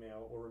that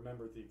email or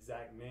remember the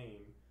exact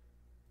name.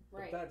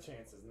 Right. But that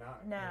chance is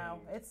not.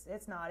 No,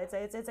 it's not.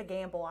 It's a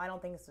gamble. I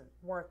don't think it's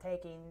worth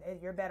taking.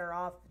 You're better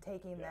off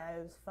taking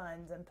those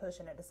funds and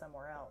pushing it to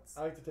somewhere else.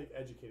 I like to take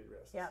educated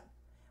risks. Yeah.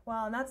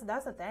 Well, and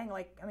that's the thing.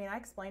 Like, I mean, I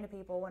explain to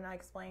people when I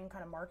explain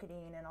kind of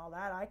marketing and all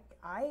that.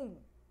 I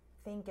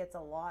think it's a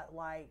lot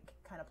like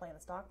kind of playing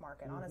the stock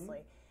market,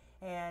 honestly.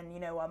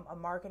 And a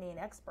marketing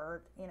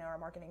expert, or a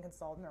marketing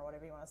consultant or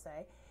whatever you want to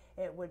say,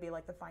 it would be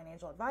like the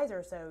financial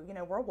advisor. So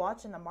we're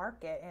watching the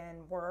market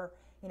and we're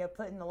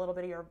putting a little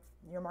bit of your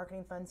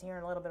marketing funds here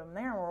and a little bit of them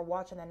there, and we're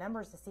watching the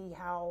numbers to see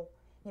how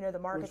the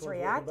market's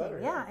reacting.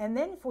 Better, and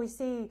then if we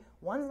see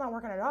one's not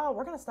working at all,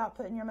 we're going to stop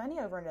putting your money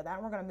over into that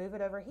and we're going to move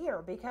it over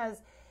here,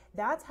 because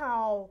that's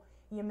how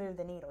you move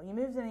the needle. You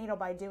move the needle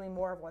by doing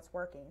more of what's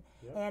working.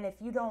 Yep. And if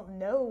you don't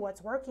know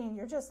what's working,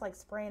 you're just like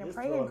spraying and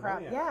praying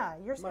crap. Yeah,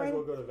 you're spraying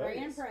and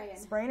praying.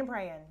 Spraying and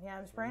praying. Yeah,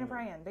 I'm spraying and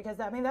praying, because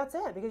that's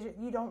it, because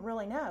you don't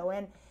really know.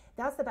 And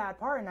that's the bad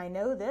part. And I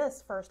know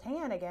this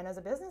firsthand, again, as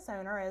a business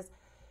owner, is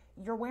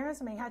you're wearing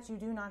so many hats, you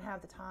do not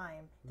have the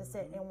time to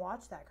sit and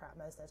watch that crap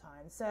most of the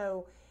time.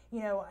 So,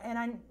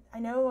 and I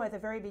know at the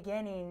very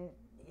beginning,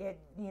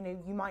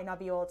 you might not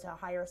be able to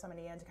hire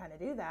somebody in to kind of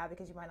do that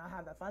because you might not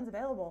have the funds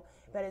available.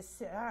 But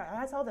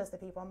I tell this to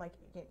people, I'm like,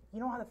 you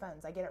don't have the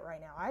funds. I get it right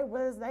now. I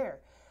was there.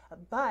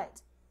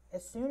 But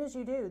as soon as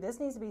you do, this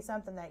needs to be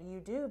something that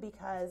you do,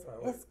 because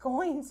it's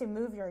going to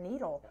move your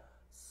needle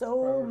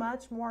so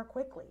much more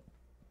quickly.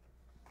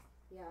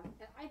 Yeah,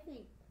 and I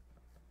think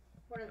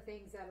one of the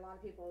things that a lot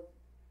of people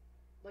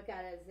look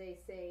at is they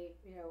say,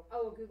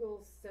 oh,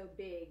 Google's so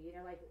big, it's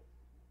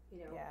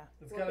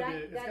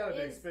gotta be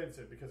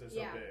expensive because it's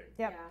so big.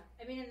 Yep. Yeah,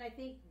 I mean, and I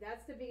think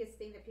that's the biggest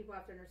thing that people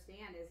have to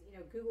understand is,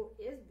 Google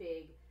is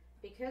big.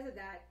 Because of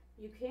that,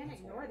 you can't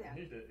ignore them.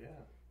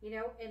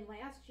 And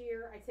last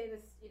year, I say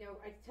this,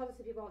 I tell this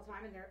to people all the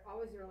time, and they're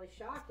always really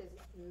shocked, is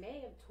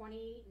May of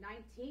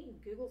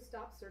 2019, Google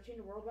stopped searching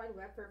the World Wide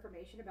Web for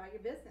information about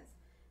your business.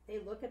 They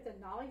look at the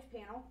knowledge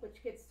panel,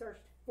 which gets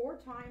searched 4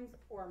 times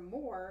or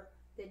more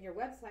than your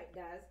website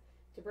does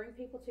to bring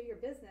people to your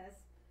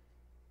business.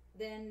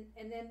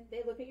 And then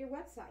they look at your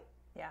website.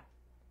 Yeah.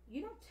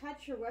 You don't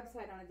touch your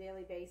website on a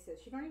daily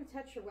basis. You don't even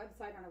touch your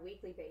website on a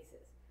weekly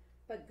basis.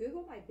 But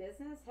Google My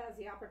Business has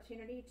the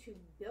opportunity to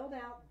build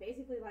out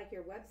basically like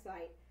your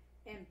website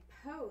and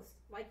post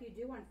like you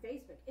do on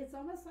Facebook. It's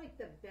almost like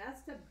the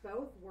best of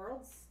both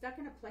worlds stuck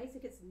in a place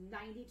that gets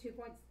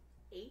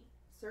 92.8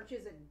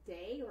 searches a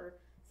day or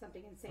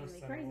something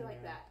insanely crazy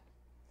like that.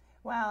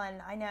 Well,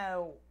 and I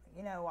know,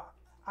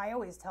 I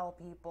always tell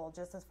people,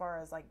 just as far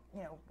as like,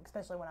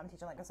 especially when I'm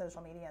teaching like a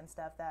social media and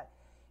stuff, that,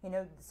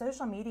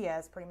 social media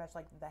is pretty much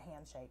like the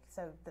handshake.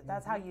 So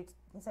that's how you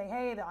say,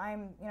 hey,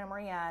 I'm,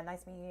 Maria,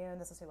 nice to meet you, and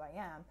this is who I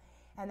am.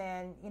 And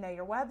then,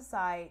 your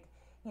website,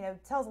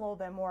 tells a little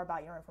bit more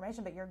about your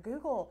information, but your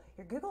Google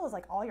is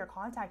like all your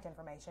contact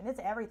information. It's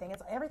everything.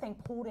 It's everything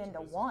pulled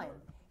into one.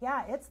 Card.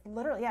 Yeah, it's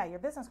literally, your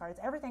business card. It's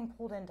everything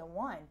pulled into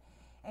one.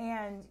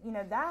 And,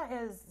 that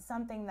is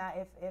something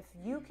that if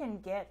you can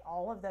get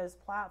all of those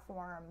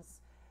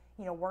platforms,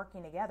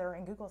 working together,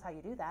 and Google's how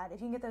you do that.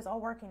 If you can get those all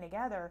working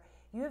together,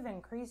 you have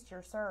increased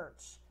your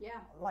search.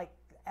 Like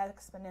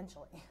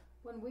exponentially.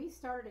 When we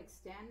started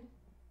Extend,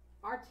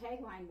 our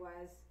tagline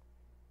was,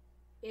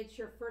 it's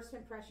your first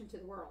impression to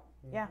the world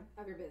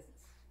of your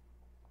business.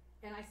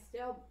 And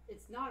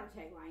it's not our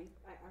tagline.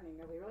 I don't even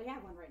know if we really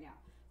have one right now.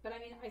 But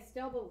I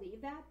still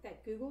believe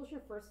that Google's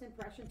your first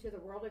impression to the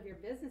world of your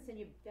business, and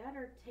you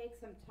better take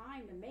some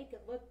time to make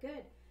it look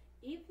good.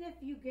 Even if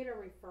you get a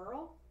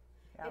referral,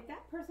 if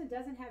that person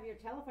doesn't have your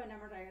telephone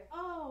number,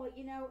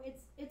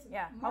 it's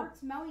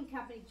Mark's Mowing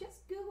Company,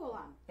 just Google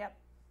them. Yep.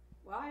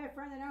 Well, I have a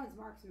friend that owns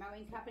Mark's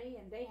Mowing Company,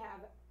 and they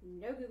have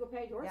no Google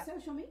page or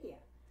social media.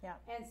 Yeah.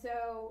 And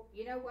so,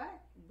 you know what?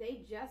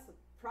 They just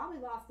probably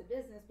lost the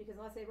business because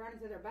unless they run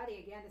into their buddy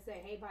again to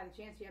say, hey, by the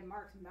chance you have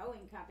Mark's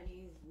Mowing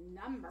Company's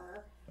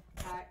number,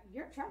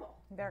 you're in trouble.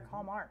 You better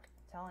call Mark.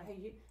 Tell him.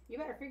 Hey, you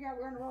better figure out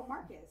where in the world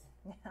Mark is.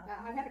 Yeah.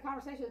 I've had a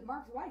conversation with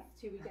Mark's wife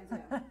 2 weekends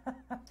ago.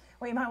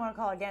 Well, you might want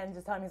to call again and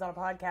just tell him he's on a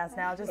podcast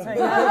now. Just so you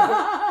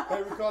know.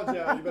 Hey, we called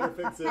you out. You better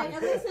fix it. Hey,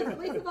 at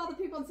least if all the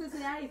people in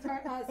Cincinnati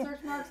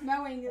search Mark's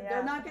Mowing,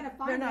 they're not going to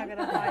find it. They're not going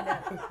to find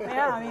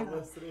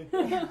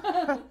it.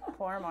 Yeah,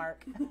 poor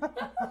Mark.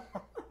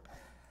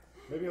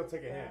 Maybe he'll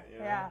take a hint.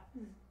 Yeah.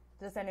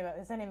 Just send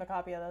him a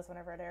copy of this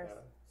whenever it airs. Yeah.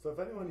 So if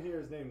anyone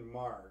here is named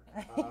Mark,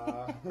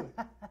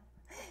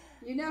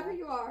 you know who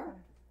you are.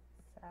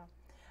 So,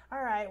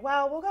 all right.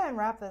 Well, we'll go ahead and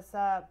wrap this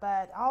up,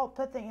 but I'll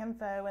put the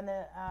info in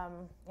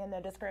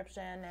the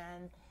description.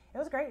 And it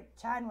was great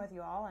chatting with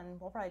you all,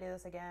 and we'll probably do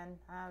this again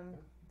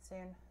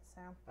soon.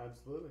 So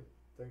absolutely.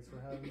 Thanks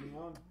for having me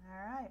on.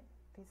 All right.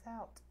 Peace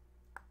out.